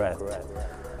Hillcrest,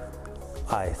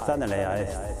 I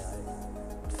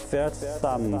felt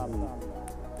some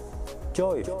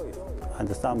joy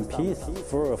and some peace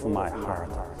full of my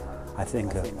heart. I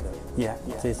think, yeah,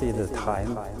 this is the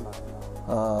time.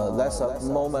 That's a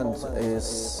moment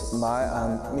is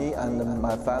me and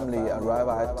my family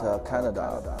arrived at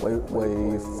Canada.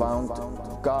 We found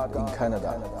God in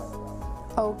Canada.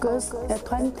 August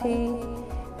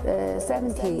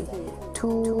 2017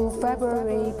 to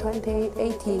February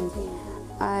 2018,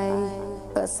 I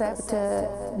accepted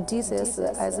Jesus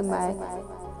as my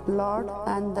Lord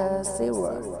and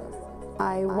Savior.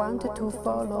 I want to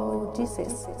follow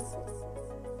Jesus.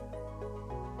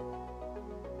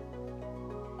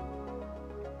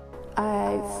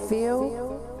 I feel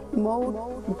more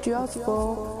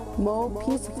joyful, more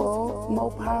peaceful,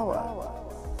 more power.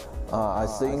 I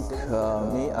think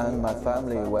me and my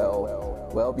family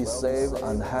will be safe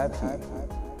and happy.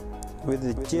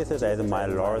 With Jesus as my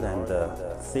Lord and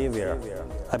Savior,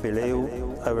 I believe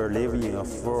I will live in a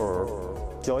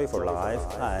full, joyful life,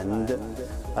 and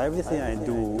everything I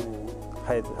do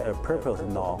has a purpose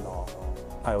now.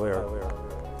 I will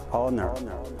honor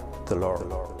the Lord.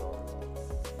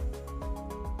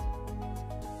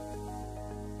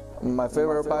 My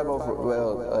favorite Bible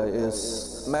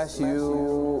is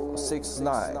Matthew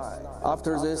 6:9.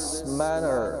 After this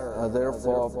manner,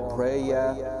 therefore pray ye,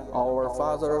 our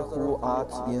Father who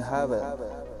art in heaven,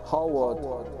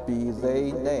 hallowed be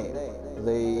thy name.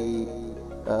 Thy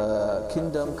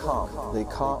kingdom come.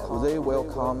 They will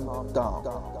come down,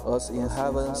 as in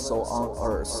heaven, so on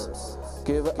earth.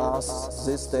 Give us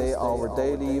this day our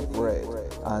daily bread,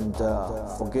 and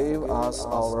forgive us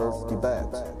our debt,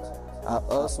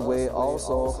 as we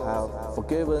also have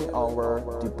forgiven our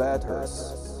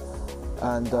debtors.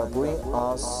 and bring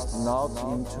us not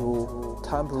into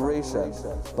temptation,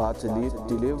 but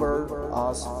deliver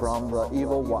us from the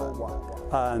evil one.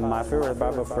 My favorite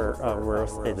Bible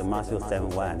verse is Matthew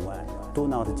 7:1. Do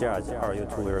not judge, or you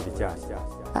too will be judged.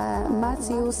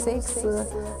 Matthew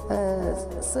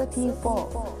 6:34.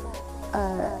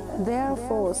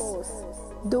 Therefore,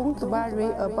 don't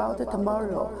worry about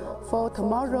tomorrow, for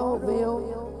tomorrow will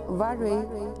worry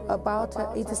about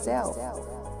itself.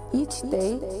 Each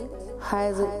day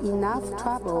has enough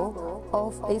trouble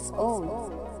of its own.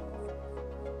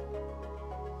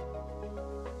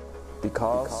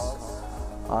 Because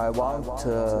I want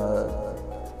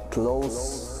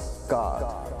close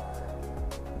God.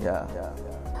 Yeah.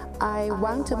 I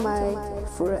want my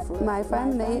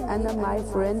family and my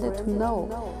friend to know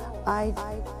I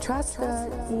trust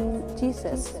in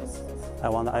Jesus. I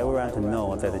want everyone to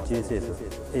know that Jesus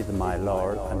is my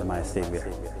Lord and my Savior.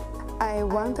 I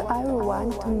want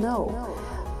everyone to know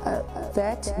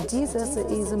that Jesus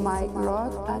is my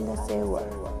Lord and Savior.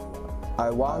 I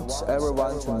want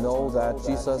everyone to know that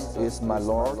Jesus is my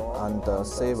Lord and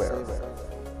Savior.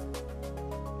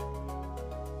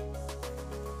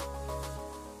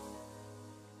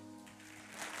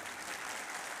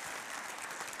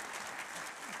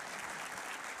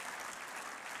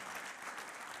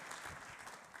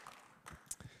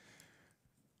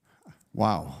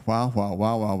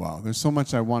 Wow. There's so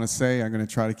much I want to say. I'm going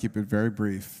to try to keep it very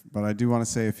brief, but I do want to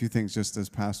say a few things just as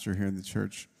pastor here in the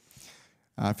church.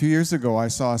 A few years ago, I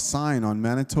saw a sign on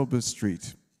Manitoba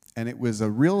Street, and it was a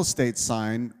real estate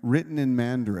sign written in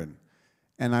Mandarin.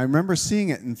 And I remember seeing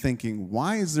it and thinking,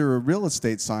 why is there a real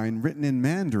estate sign written in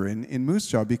Mandarin in Moose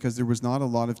Jaw? Because there was not a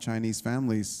lot of Chinese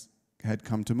families had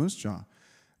come to Moose Jaw.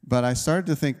 But I started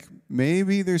to think,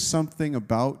 maybe there's something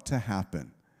about to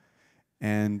happen.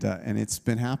 And it's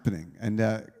been happening.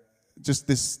 And just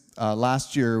this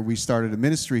last year, we started a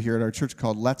ministry here at our church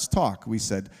called Let's Talk. We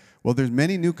said, well, there's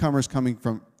many newcomers coming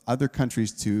from other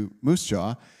countries to Moose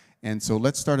Jaw, and so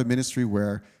let's start a ministry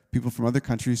where people from other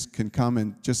countries can come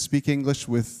and just speak English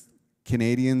with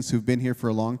Canadians who've been here for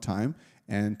a long time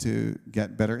and to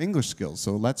get better English skills.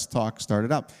 So Let's Talk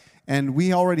started up. And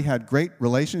we already had great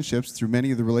relationships through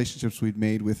many of the relationships we'd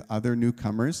made with other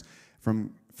newcomers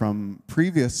from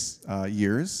previous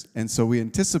years, and so we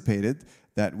anticipated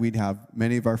that we'd have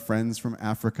many of our friends from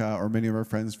Africa or many of our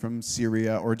friends from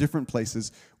Syria or different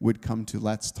places would come to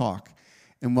Let's Talk.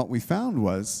 And what we found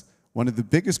was one of the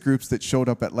biggest groups that showed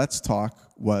up at Let's Talk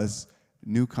was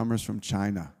newcomers from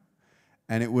China.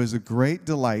 And it was a great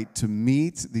delight to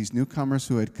meet these newcomers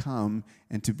who had come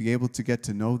and to be able to get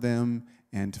to know them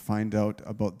and to find out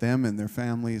about them and their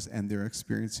families and their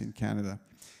experience in Canada.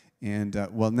 And,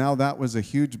 well, now that was a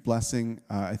huge blessing,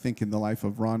 I think, in the life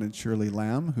of Ron and Shirley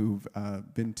Lam, who've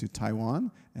been to Taiwan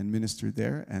and ministered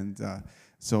there. And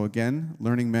so, again,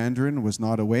 learning Mandarin was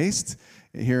not a waste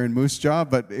here in Moose Jaw,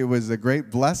 but it was a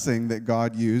great blessing that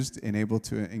God used in able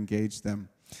to engage them.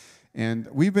 And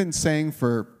we've been saying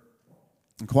for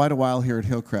quite a while here at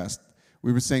Hillcrest,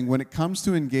 we were saying when it comes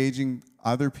to engaging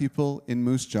other people in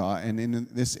Moose Jaw and in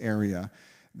this area,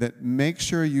 that make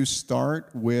sure you start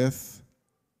with...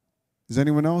 Does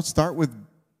anyone know? Start with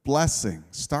blessing.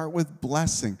 Start with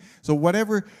blessing. So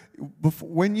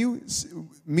when you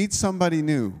meet somebody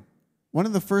new, one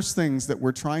of the first things that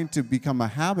we're trying to become a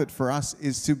habit for us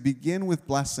is to begin with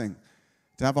blessing,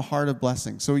 to have a heart of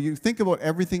blessing. So you think about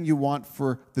everything you want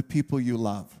for the people you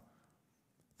love.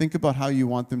 Think about how you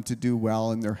want them to do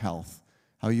well in their health,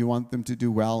 how you want them to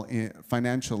do well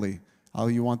financially, how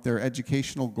you want their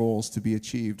educational goals to be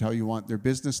achieved, how you want their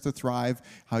business to thrive,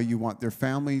 how you want their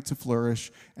family to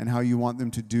flourish, and how you want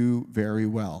them to do very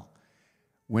well.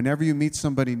 Whenever you meet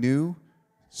somebody new,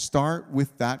 start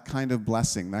with that kind of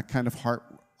blessing, that kind of heart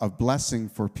of blessing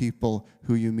for people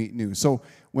who you meet new. So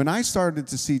when I started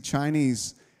to see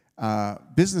Chinese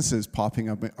businesses popping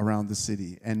up around the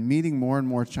city and meeting more and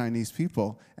more Chinese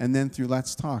people, and then through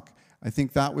Let's Talk, I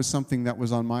think that was something that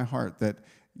was on my heart, that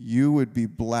you would be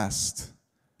blessed,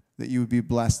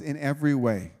 in every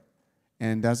way.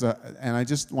 And I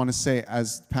just want to say,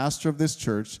 as pastor of this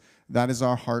church, that is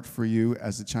our heart for you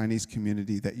as a Chinese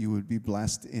community, that you would be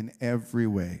blessed in every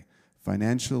way,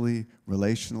 financially,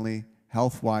 relationally,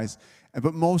 health-wise,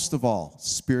 but most of all,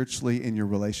 spiritually in your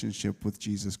relationship with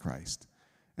Jesus Christ.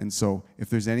 And so if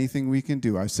there's anything we can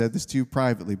do, I've said this to you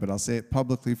privately, but I'll say it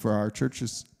publicly for our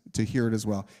churches to hear it as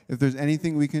well. If there's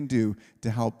anything we can do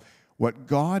to help what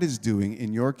God is doing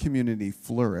in your community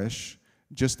flourish,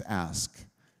 just ask,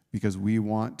 because we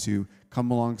want to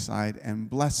come alongside and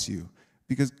bless you,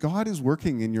 because God is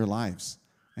working in your lives,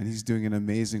 and he's doing an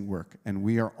amazing work, and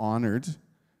we are honored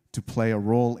to play a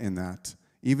role in that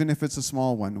even if it's a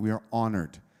small one, we are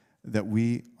honored that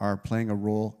we are playing a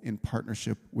role in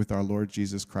partnership with our Lord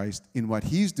Jesus Christ in what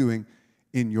he's doing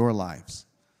in your lives.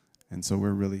 And so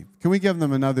we're really, can we give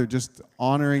them another just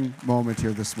honoring moment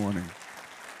here this morning?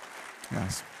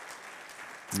 Yes.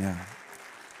 Yeah.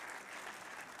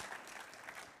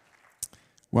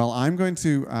 Well, we're going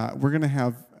to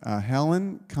have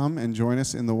Helen come and join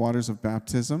us in the waters of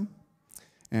baptism.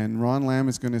 And Ron Lam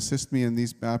is going to assist me in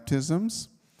these baptisms.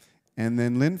 And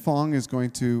then Lin Fong is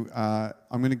going to,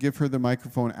 I'm going to give her the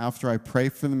microphone after I pray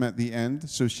for them at the end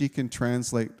so she can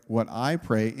translate what I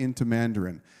pray into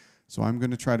Mandarin. So I'm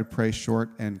going to try to pray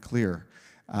short and clear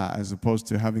as opposed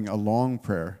to having a long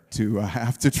prayer to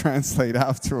have to translate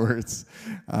afterwards.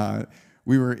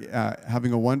 We were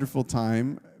having a wonderful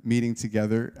time meeting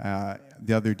together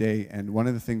the other day, and one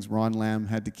of the things Ron Lam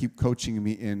had to keep coaching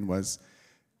me in was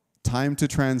time to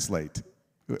translate.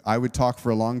 I would talk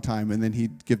for a long time, and then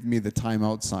he'd give me the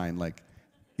timeout sign, like,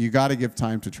 you got to give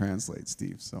time to translate,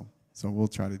 Steve. So we'll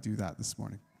try to do that this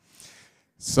morning.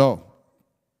 So,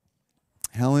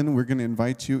 Helen, we're going to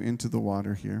invite you into the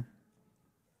water here.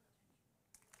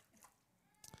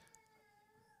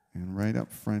 And right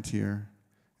up front here.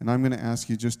 And I'm going to ask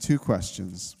you just 2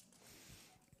 questions.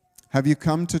 Have you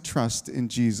come to trust in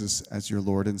Jesus as your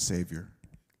Lord and Savior?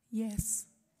 Yes.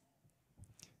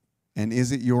 And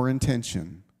is it your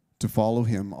intention to follow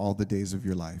him all the days of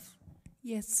your life?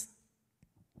 Yes.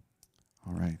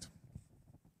 All right.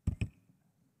 So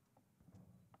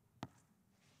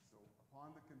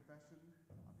upon the confession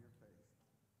of your faith,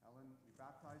 Helen, we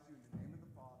baptize you in the name of the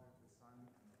Father, the Son, and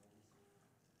the Holy Spirit.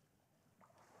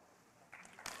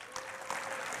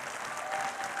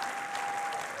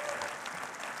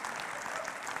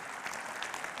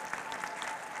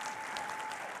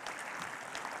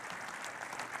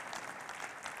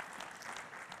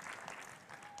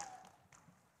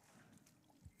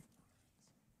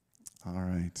 All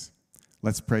right.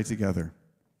 Let's pray together.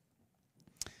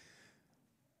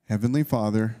 Heavenly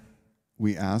Father,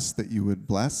 we ask that you would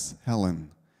bless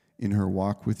Helen in her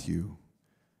walk with you.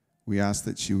 We ask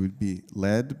that she would be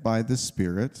led by the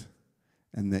Spirit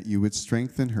and that you would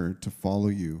strengthen her to follow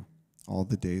you all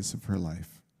the days of her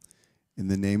life. In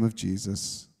the name of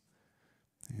Jesus,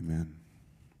 amen.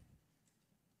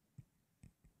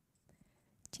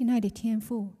 亲爱的天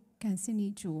父，感谢你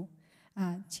主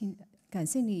感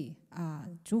谢你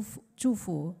祝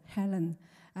福 Helen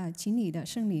请你的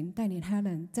圣灵带领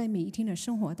Helen 在每一天的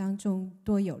生活当中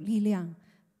多有力量。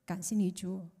感谢你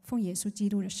主，奉耶稣基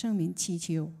督的圣名祈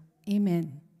求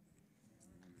 ，Amen。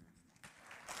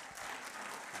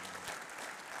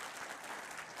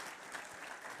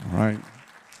 All right.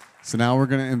 So now we're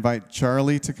going to invite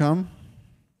Charlie to come.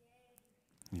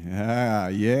 Yeah,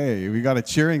 yay. We got a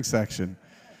cheering section.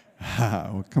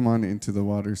 Well, come on into the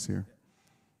waters here.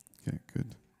 Okay,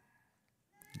 good.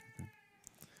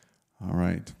 All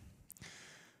right.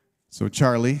 So,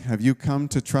 Charlie, have you come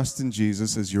to trust in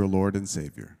Jesus as your Lord and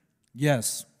Savior?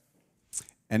 Yes.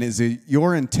 And is it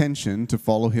your intention to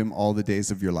follow him all the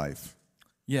days of your life?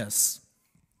 Yes.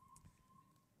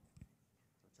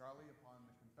 So, Charlie, upon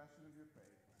the confession of your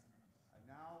faith, I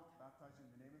now baptize you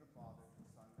in the name of the Father, the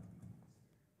Son, and the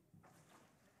Holy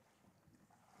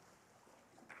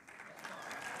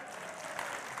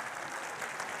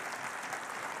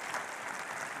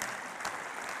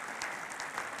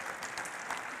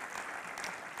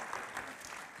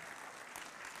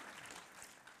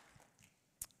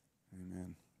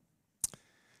Amen.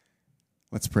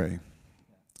 Let's pray.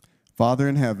 Father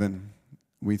in heaven,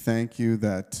 we thank you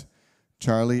that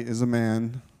Charlie is a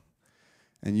man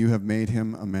and you have made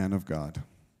him a man of God.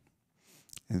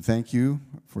 And thank you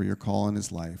for your call on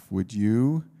his life. Would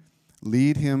you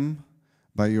lead him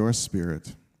by your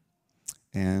Spirit,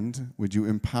 and would you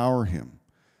empower him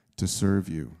to serve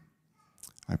you?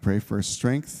 I pray for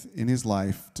strength in his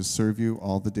life to serve you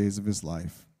all the days of his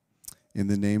life. In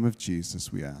the name of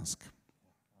Jesus, we ask.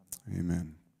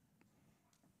 Amen.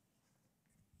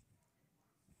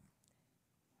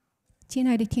 亲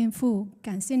爱的天父，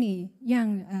感谢你让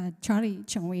Charlie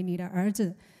成为你的儿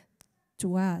子。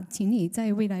主啊，请你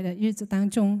在未来的日子当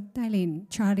中带领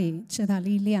Charlie 赐他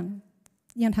力量，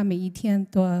让他每一天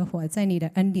都活在你的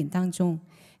恩典当中。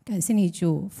感谢你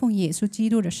主，奉耶稣基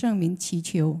督的圣名祈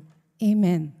求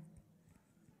 ，Amen。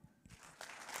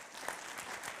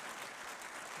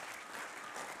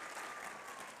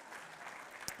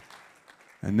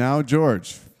 And now,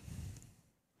 George.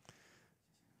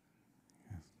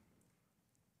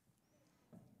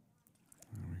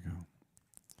 There we go.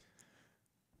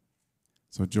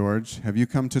 So, George, have you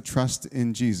come to trust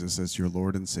in Jesus as your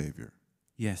Lord and Savior?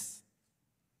 Yes.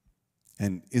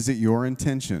 And is it your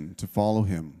intention to follow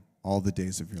him all the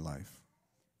days of your life?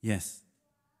 Yes.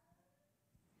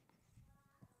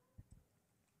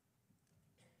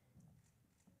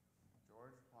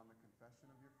 George, upon the confession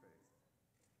of your faith,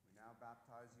 we now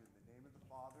baptize you in the name of the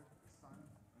Father, the Son,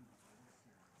 and the Holy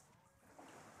Spirit.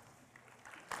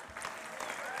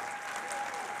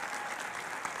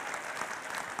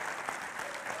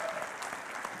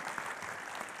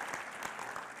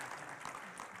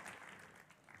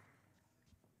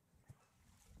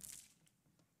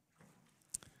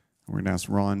 We're going to ask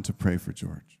Ron to pray for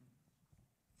George.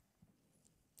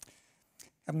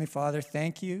 Heavenly Father,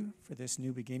 thank you for this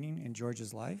new beginning in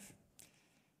George's life.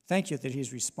 Thank you that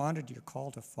he's responded to your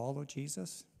call to follow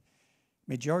Jesus.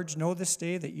 May George know this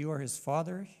day that you are his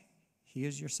father, he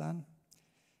is your son.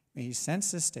 May he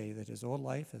sense this day that his old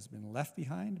life has been left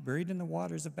behind, buried in the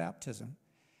waters of baptism.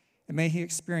 And may he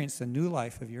experience the new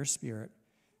life of your Spirit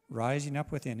rising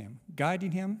up within him,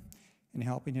 guiding him and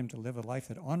helping him to live a life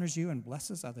that honors you and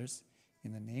blesses others.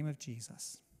 In the name of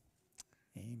Jesus,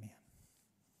 amen.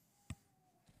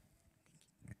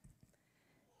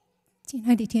 亲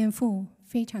爱的天父，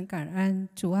非常感恩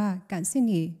主啊，感谢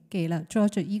你给了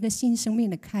George 一个新生命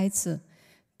的开始。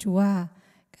主啊，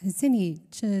感谢你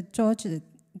这 George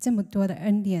这么多的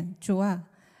恩典。主啊，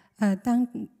当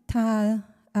他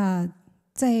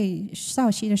在少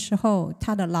息的时候，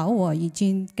他的老我已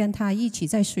经跟他一起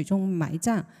在水中埋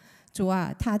葬。主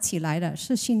啊，他起来了，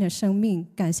是新的生命。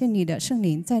感谢你的圣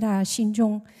灵在他心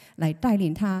中来带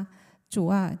领他。主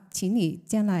啊，请你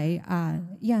将来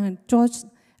让 George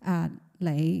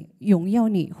来荣耀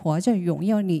你，活着荣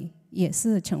耀你，也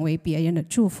是成为别人的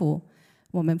祝福。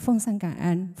我们奉上感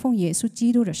恩，奉耶稣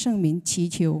基督的圣名祈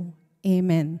求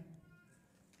 ，Amen。